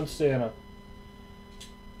only one Santa.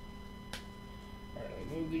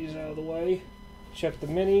 Alright, move these out of the way. Check the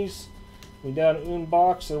minis. We down to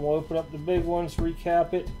Unbox and we'll open up the big ones,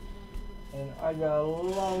 recap it. And I got a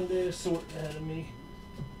long day of sorting ahead of me.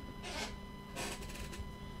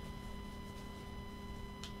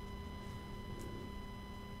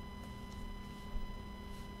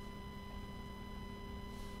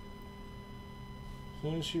 As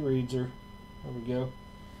soon as she reads her. There we go.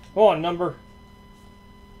 Go on, number.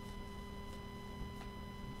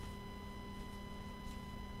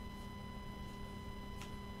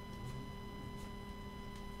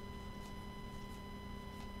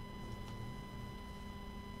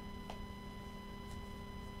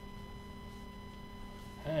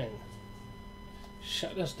 Hang.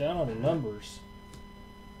 Shut us down on the numbers.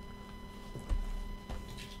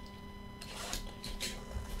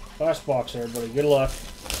 Last box, everybody. Good luck.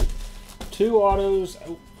 2 autos.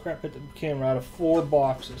 Oh, crap, hit the camera out of 4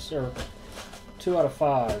 boxes. Or 2 out of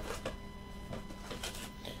 5.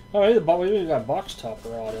 Oh, we got a box topper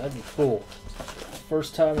auto. That'd be cool.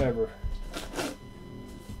 First time ever.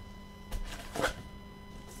 Let's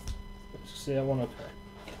see that one. Okay.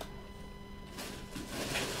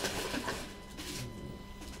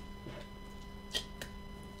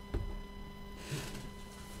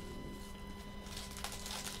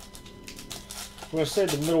 I'm going to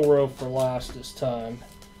save the middle row for last this time,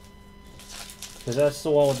 because that's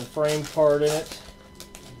the one with the frame card in it,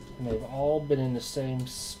 and they've all been in the same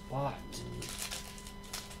spot.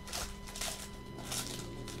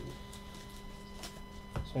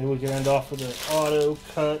 So maybe we can end off with an auto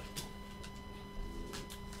cut,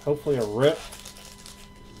 hopefully a rip.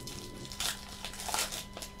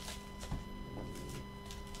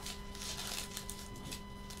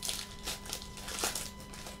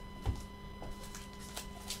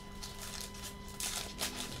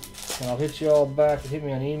 And I'll hit you all back. It hit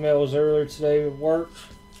me on emails earlier today at work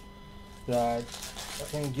that I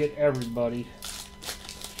can get everybody.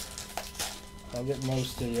 I'll get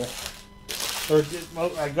most of you. Or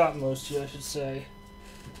I got most of you, I should say.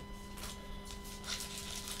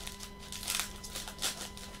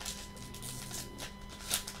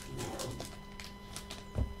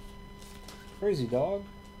 Crazy dog.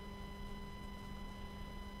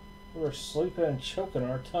 We're sleeping and choking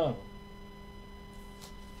our tongue.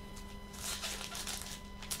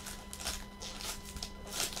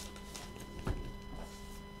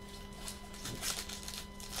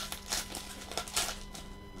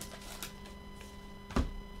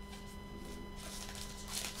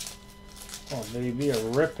 Oh, baby, a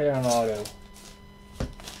rip and auto.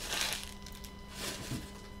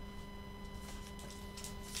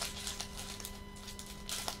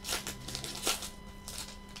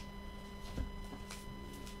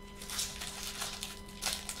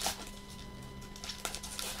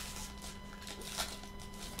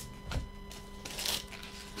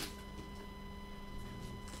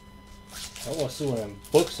 I want to see what them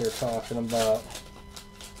books they're talking about.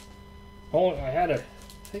 Oh, I had a.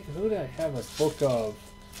 Who did I have a book of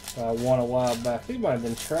one a while back? I think it might have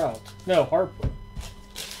been Trout. No, Harper.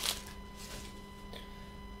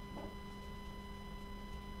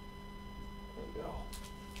 There we go.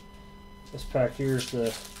 This pack here's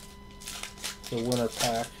the winter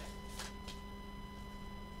pack.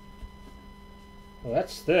 Oh,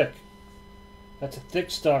 that's thick. That's a thick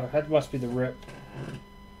stock. That must be the rip.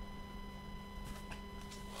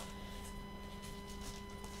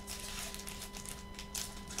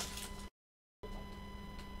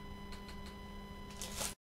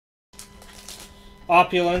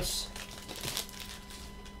 Opulence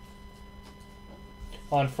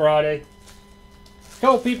on Friday. A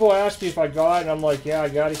couple people asked me if I got it, and I'm like, yeah, I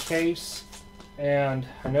got a case, and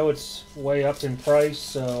I know it's way up in price,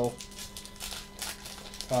 so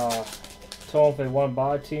tell them if they want to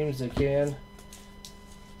buy teams, they can.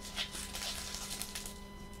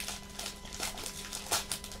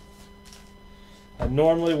 I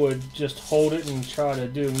normally would just hold it and try to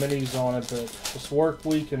do minis on it, but this work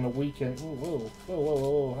week and the weekend. Ooh, whoa, whoa, whoa,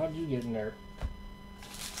 whoa! How'd you get in there?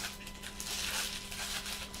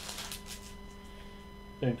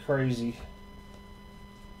 Been crazy.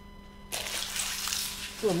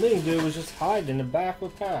 What a mini dude was just hiding in the back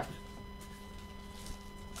of the pack.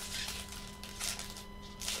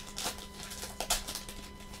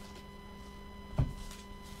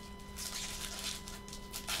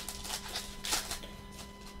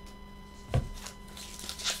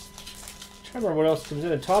 can't remember what else comes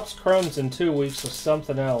in. Topps Chrome's in 2 weeks with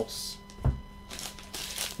something else.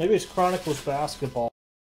 Maybe it's Chronicles Basketball.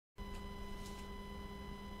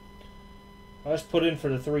 I just put in for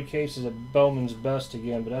the 3 cases of Bowman's Best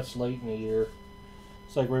again, but that's late in the year.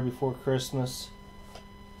 It's like right before Christmas.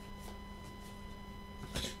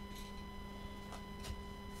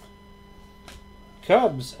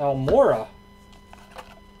 Cubs, Almora.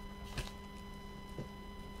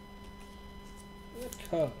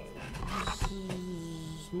 Cubs,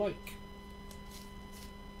 Mike.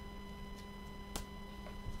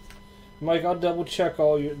 Mike, I'll double check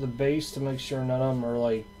all the base to make sure none of them are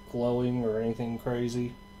like glowing or anything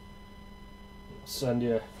crazy. I'll send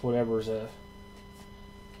you whatever's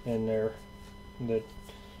in there that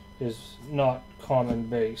is not common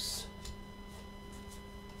base.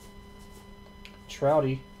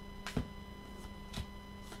 Trouty.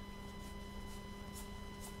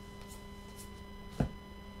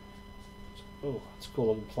 Oh, that's a cool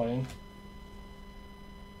looking plane.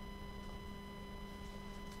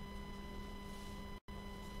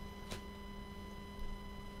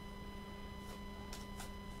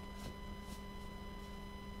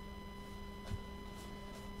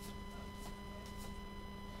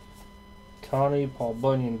 Tawny, Paul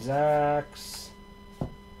Bunyan's axe.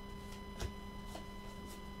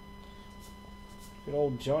 Good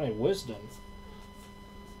old Johnny Wisdom.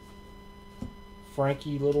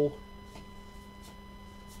 Frankie Little.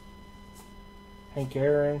 Hank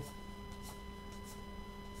Aaron.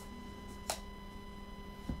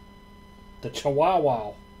 The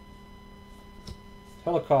Chihuahua.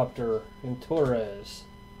 Helicopter in Torres.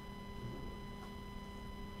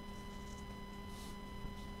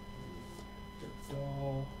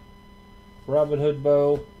 Robin Hood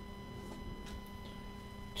bow.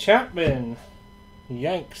 Chapman.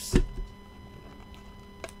 Yanks.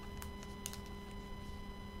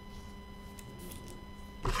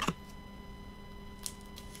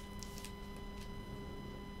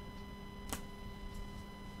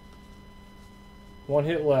 One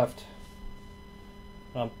hit left.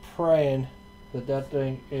 I'm praying that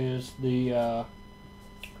thing is the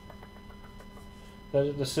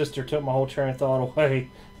that the sister took my whole train of thought away.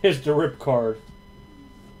 Is the rip card.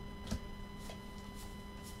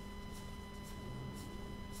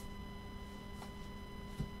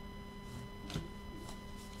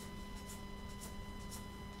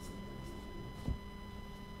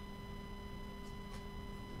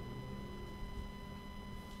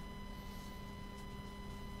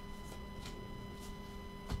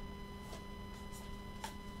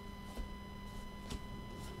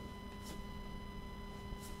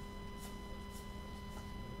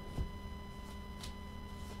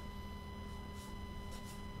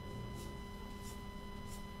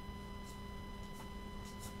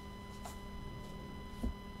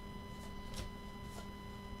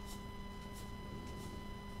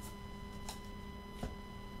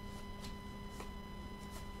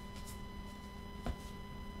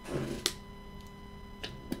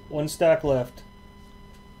 One stack left.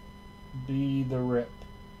 Be the rip.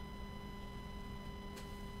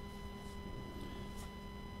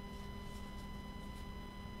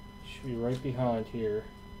 Should be right behind here.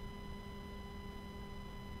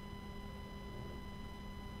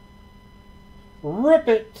 Rip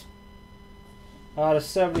it! Out of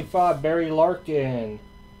 75, Barry Larkin.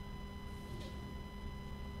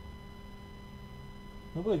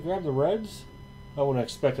 Nobody grabbed the Reds? I wouldn't have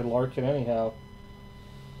expected Larkin anyhow.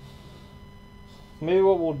 Maybe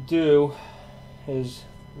what we'll do is,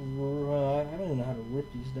 I don't even know how to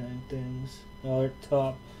rip these dang things. Oh, they're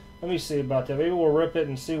top. Let me see about that. Maybe we'll rip it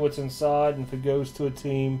and see what's inside, and if it goes to a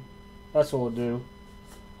team, that's what we'll do.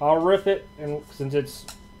 I'll rip it, and since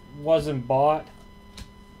it wasn't bought,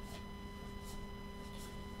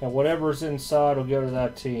 and whatever's inside will go to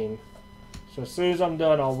that team. So as soon as I'm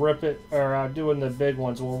done, I'll rip it, or I'm doing the big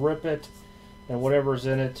ones. We'll rip it, and whatever's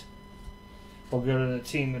in it will go to the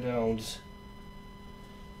team it owns.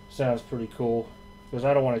 Sounds pretty cool, because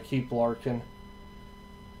I don't want to keep Larkin.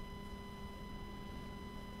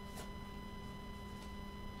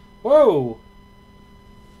 Whoa!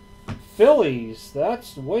 Phillies,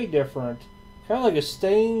 that's way different. Kind of like a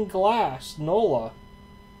stained glass Nola.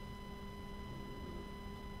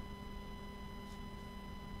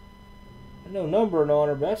 No numbering on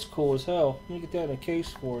her, but that's cool as hell. Let me get that in a case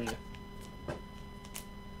for you.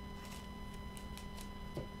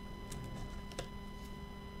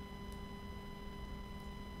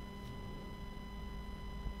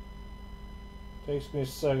 Takes me a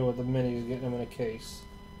second with the mini to get them in a case.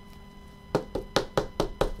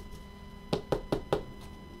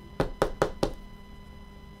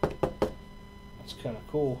 That's kind of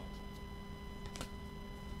cool.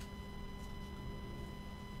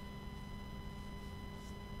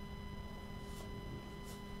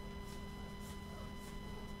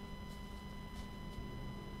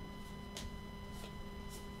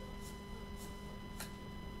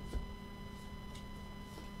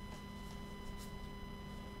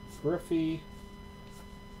 Griffey.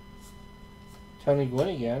 Tony Gwynn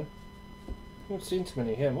again. I haven't seen too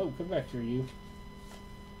many of him. Oh, come back here, you.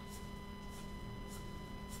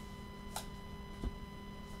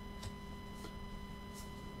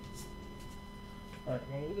 Alright,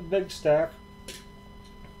 I'm going to do the big stack.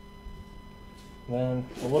 Then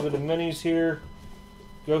we'll look at the minis here.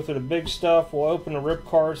 Go through the big stuff. We'll open the rip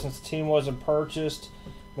card since the team wasn't purchased.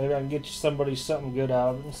 Maybe I can get you somebody something good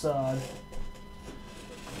out of inside.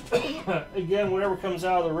 Again, whatever comes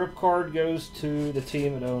out of the rip card goes to the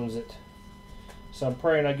team that owns it. So I'm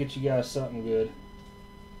praying I get you guys something good.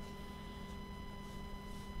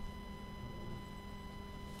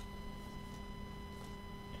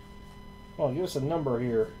 Come on, give us a number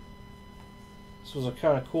here. This was a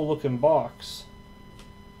kind of cool looking box.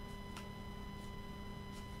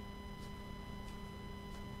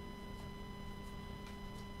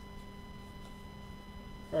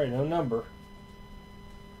 Alright, no number.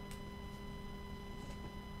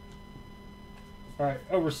 Alright,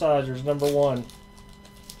 oversizers, number 1.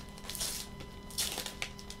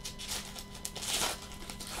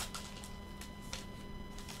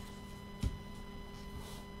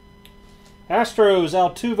 Astros,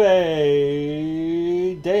 Altuve,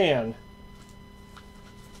 Dan.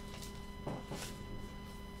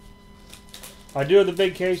 I do have the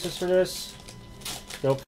big cases for this.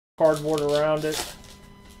 They'll put cardboard around it.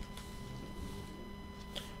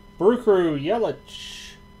 Brew Crew,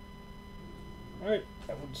 Yelich. Alright,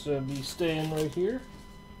 that would be staying right here.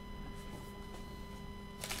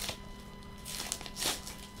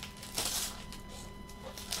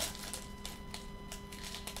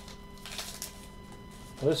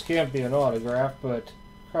 Well, this can't be an autograph, but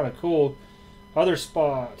kind of cool. Other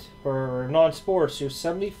spot for non-sports,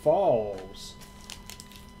 Yosemite Falls.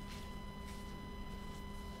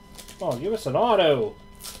 Come on, give us an auto.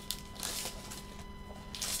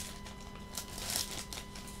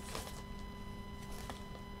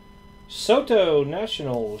 Soto,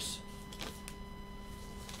 Nationals.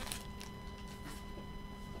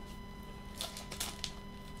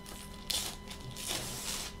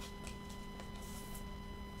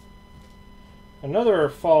 Another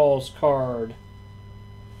Falls card.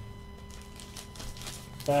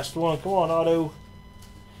 Last one. Come on, auto.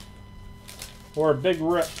 Or a big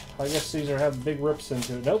rip. I guess these are have big rips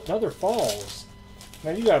into it. Nope, another Falls.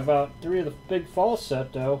 Man, you got about 3 of the big Falls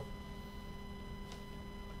set, though.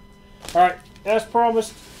 Alright, as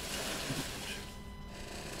promised,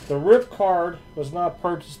 the rip card was not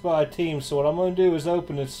purchased by a team, so what I'm going to do is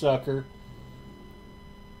open this sucker.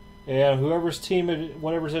 And whoever's team,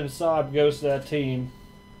 whatever's inside goes to that team.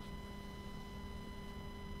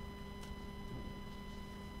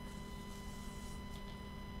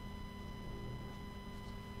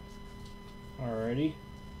 Alrighty.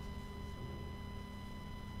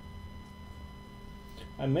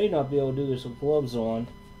 I may not be able to do this with gloves on.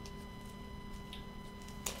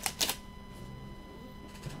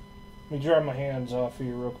 Let me dry my hands off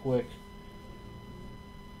here real quick,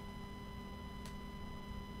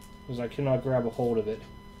 because I cannot grab a hold of it.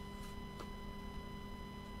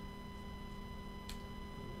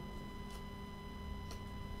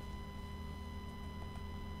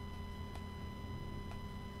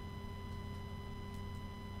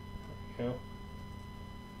 There we go.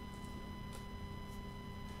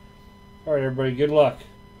 Alright, everybody, good luck.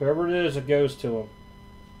 Whoever it is, it goes to them.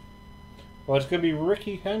 Well, it's going to be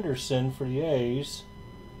Ricky Henderson for the A's.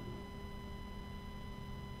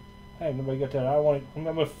 Hey, nobody got that. I'm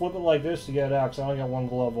going to flip it like this to get it out because I only got one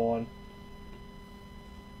glove on.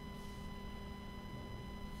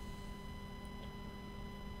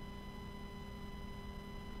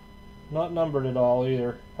 Not numbered at all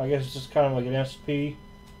either. I guess it's just kind of like an SP.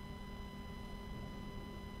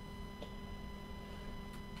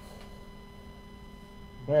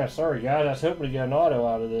 Man, sorry guys, I was hoping to get an auto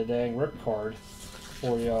out of the dang rip card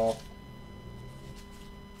for y'all.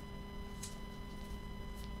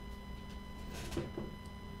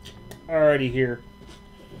 Alrighty here.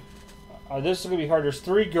 This is going to be hard. There's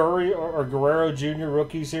 3 Guerrero Jr.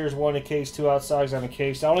 rookies here. There's 1 in a case, 2 outsides on a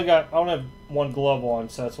case. I only have 1 glove on,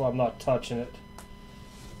 so that's why I'm not touching it.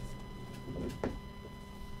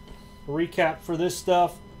 Recap for this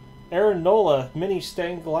stuff. Aaron Nola, mini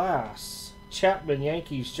stained glass. Chapman,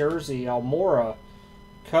 Yankees jersey. Almora,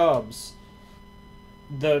 Cubs.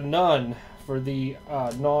 The Nun for the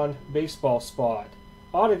non-baseball spot.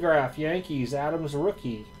 Autograph, Yankees, Adams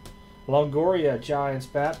rookie. Longoria, Giants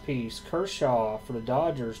bat piece. Kershaw for the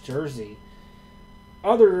Dodgers jersey.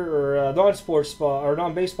 Other non-sports spot or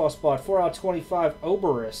non-baseball spot. 4/25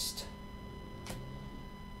 Oberist.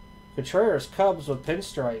 Contreras, Cubs with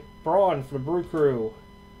pinstripe. Braun for the Brew Crew.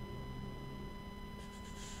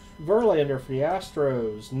 Verlander for the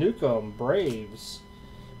Astros. Newcomb, Braves.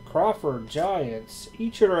 Crawford, Giants.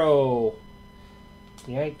 Ichiro,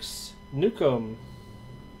 Yanks. Newcomb,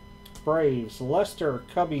 Braves. Lester,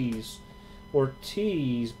 Cubbies.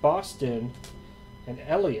 Ortiz, Boston. And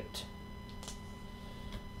Elliott,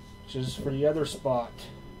 which is for the other spot,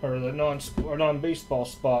 or the non-baseball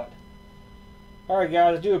spot. Alright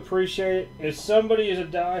guys, I do appreciate it. If somebody is a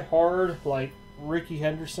die-hard, like, Ricky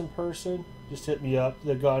Henderson person, just hit me up.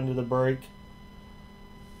 They got into the break.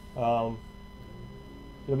 It'll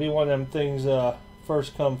be one of them things,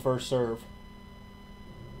 first come, first serve.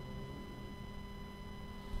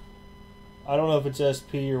 I don't know if it's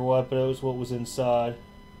SP or what, but it was what was inside,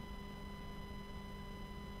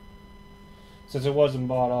 since it wasn't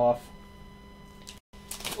bought off.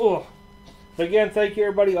 Oh. But again, thank you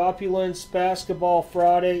everybody. Opulence Basketball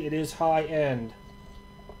Friday. It is high end,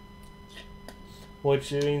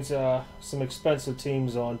 which means some expensive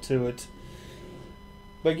teams onto it.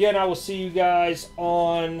 But again, I will see you guys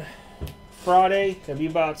on Friday. It'll be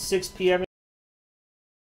about 6 p.m.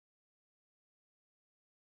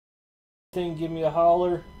 Give me a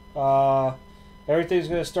holler. Everything's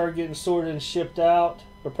going to start getting sorted and shipped out.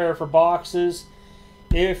 Prepare for boxes.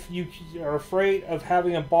 If you are afraid of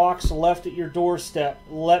having a box left at your doorstep,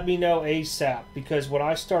 let me know ASAP, because when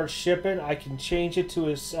I start shipping, I can change it to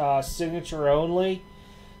a signature only.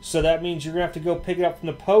 So that means you're going to have to go pick it up from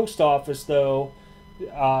the post office, though,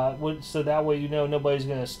 so that way you know nobody's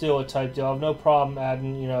going to steal it type deal. I have no problem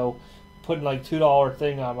adding, putting like $2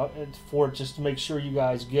 thing on for it just to make sure you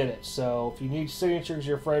guys get it. So if you need signatures,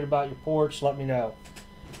 you're afraid about your porch, let me know.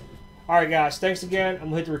 Alright guys, thanks again. I'm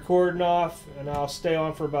going to hit the recording off, and I'll stay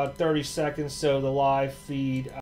on for about 30 seconds so the live feed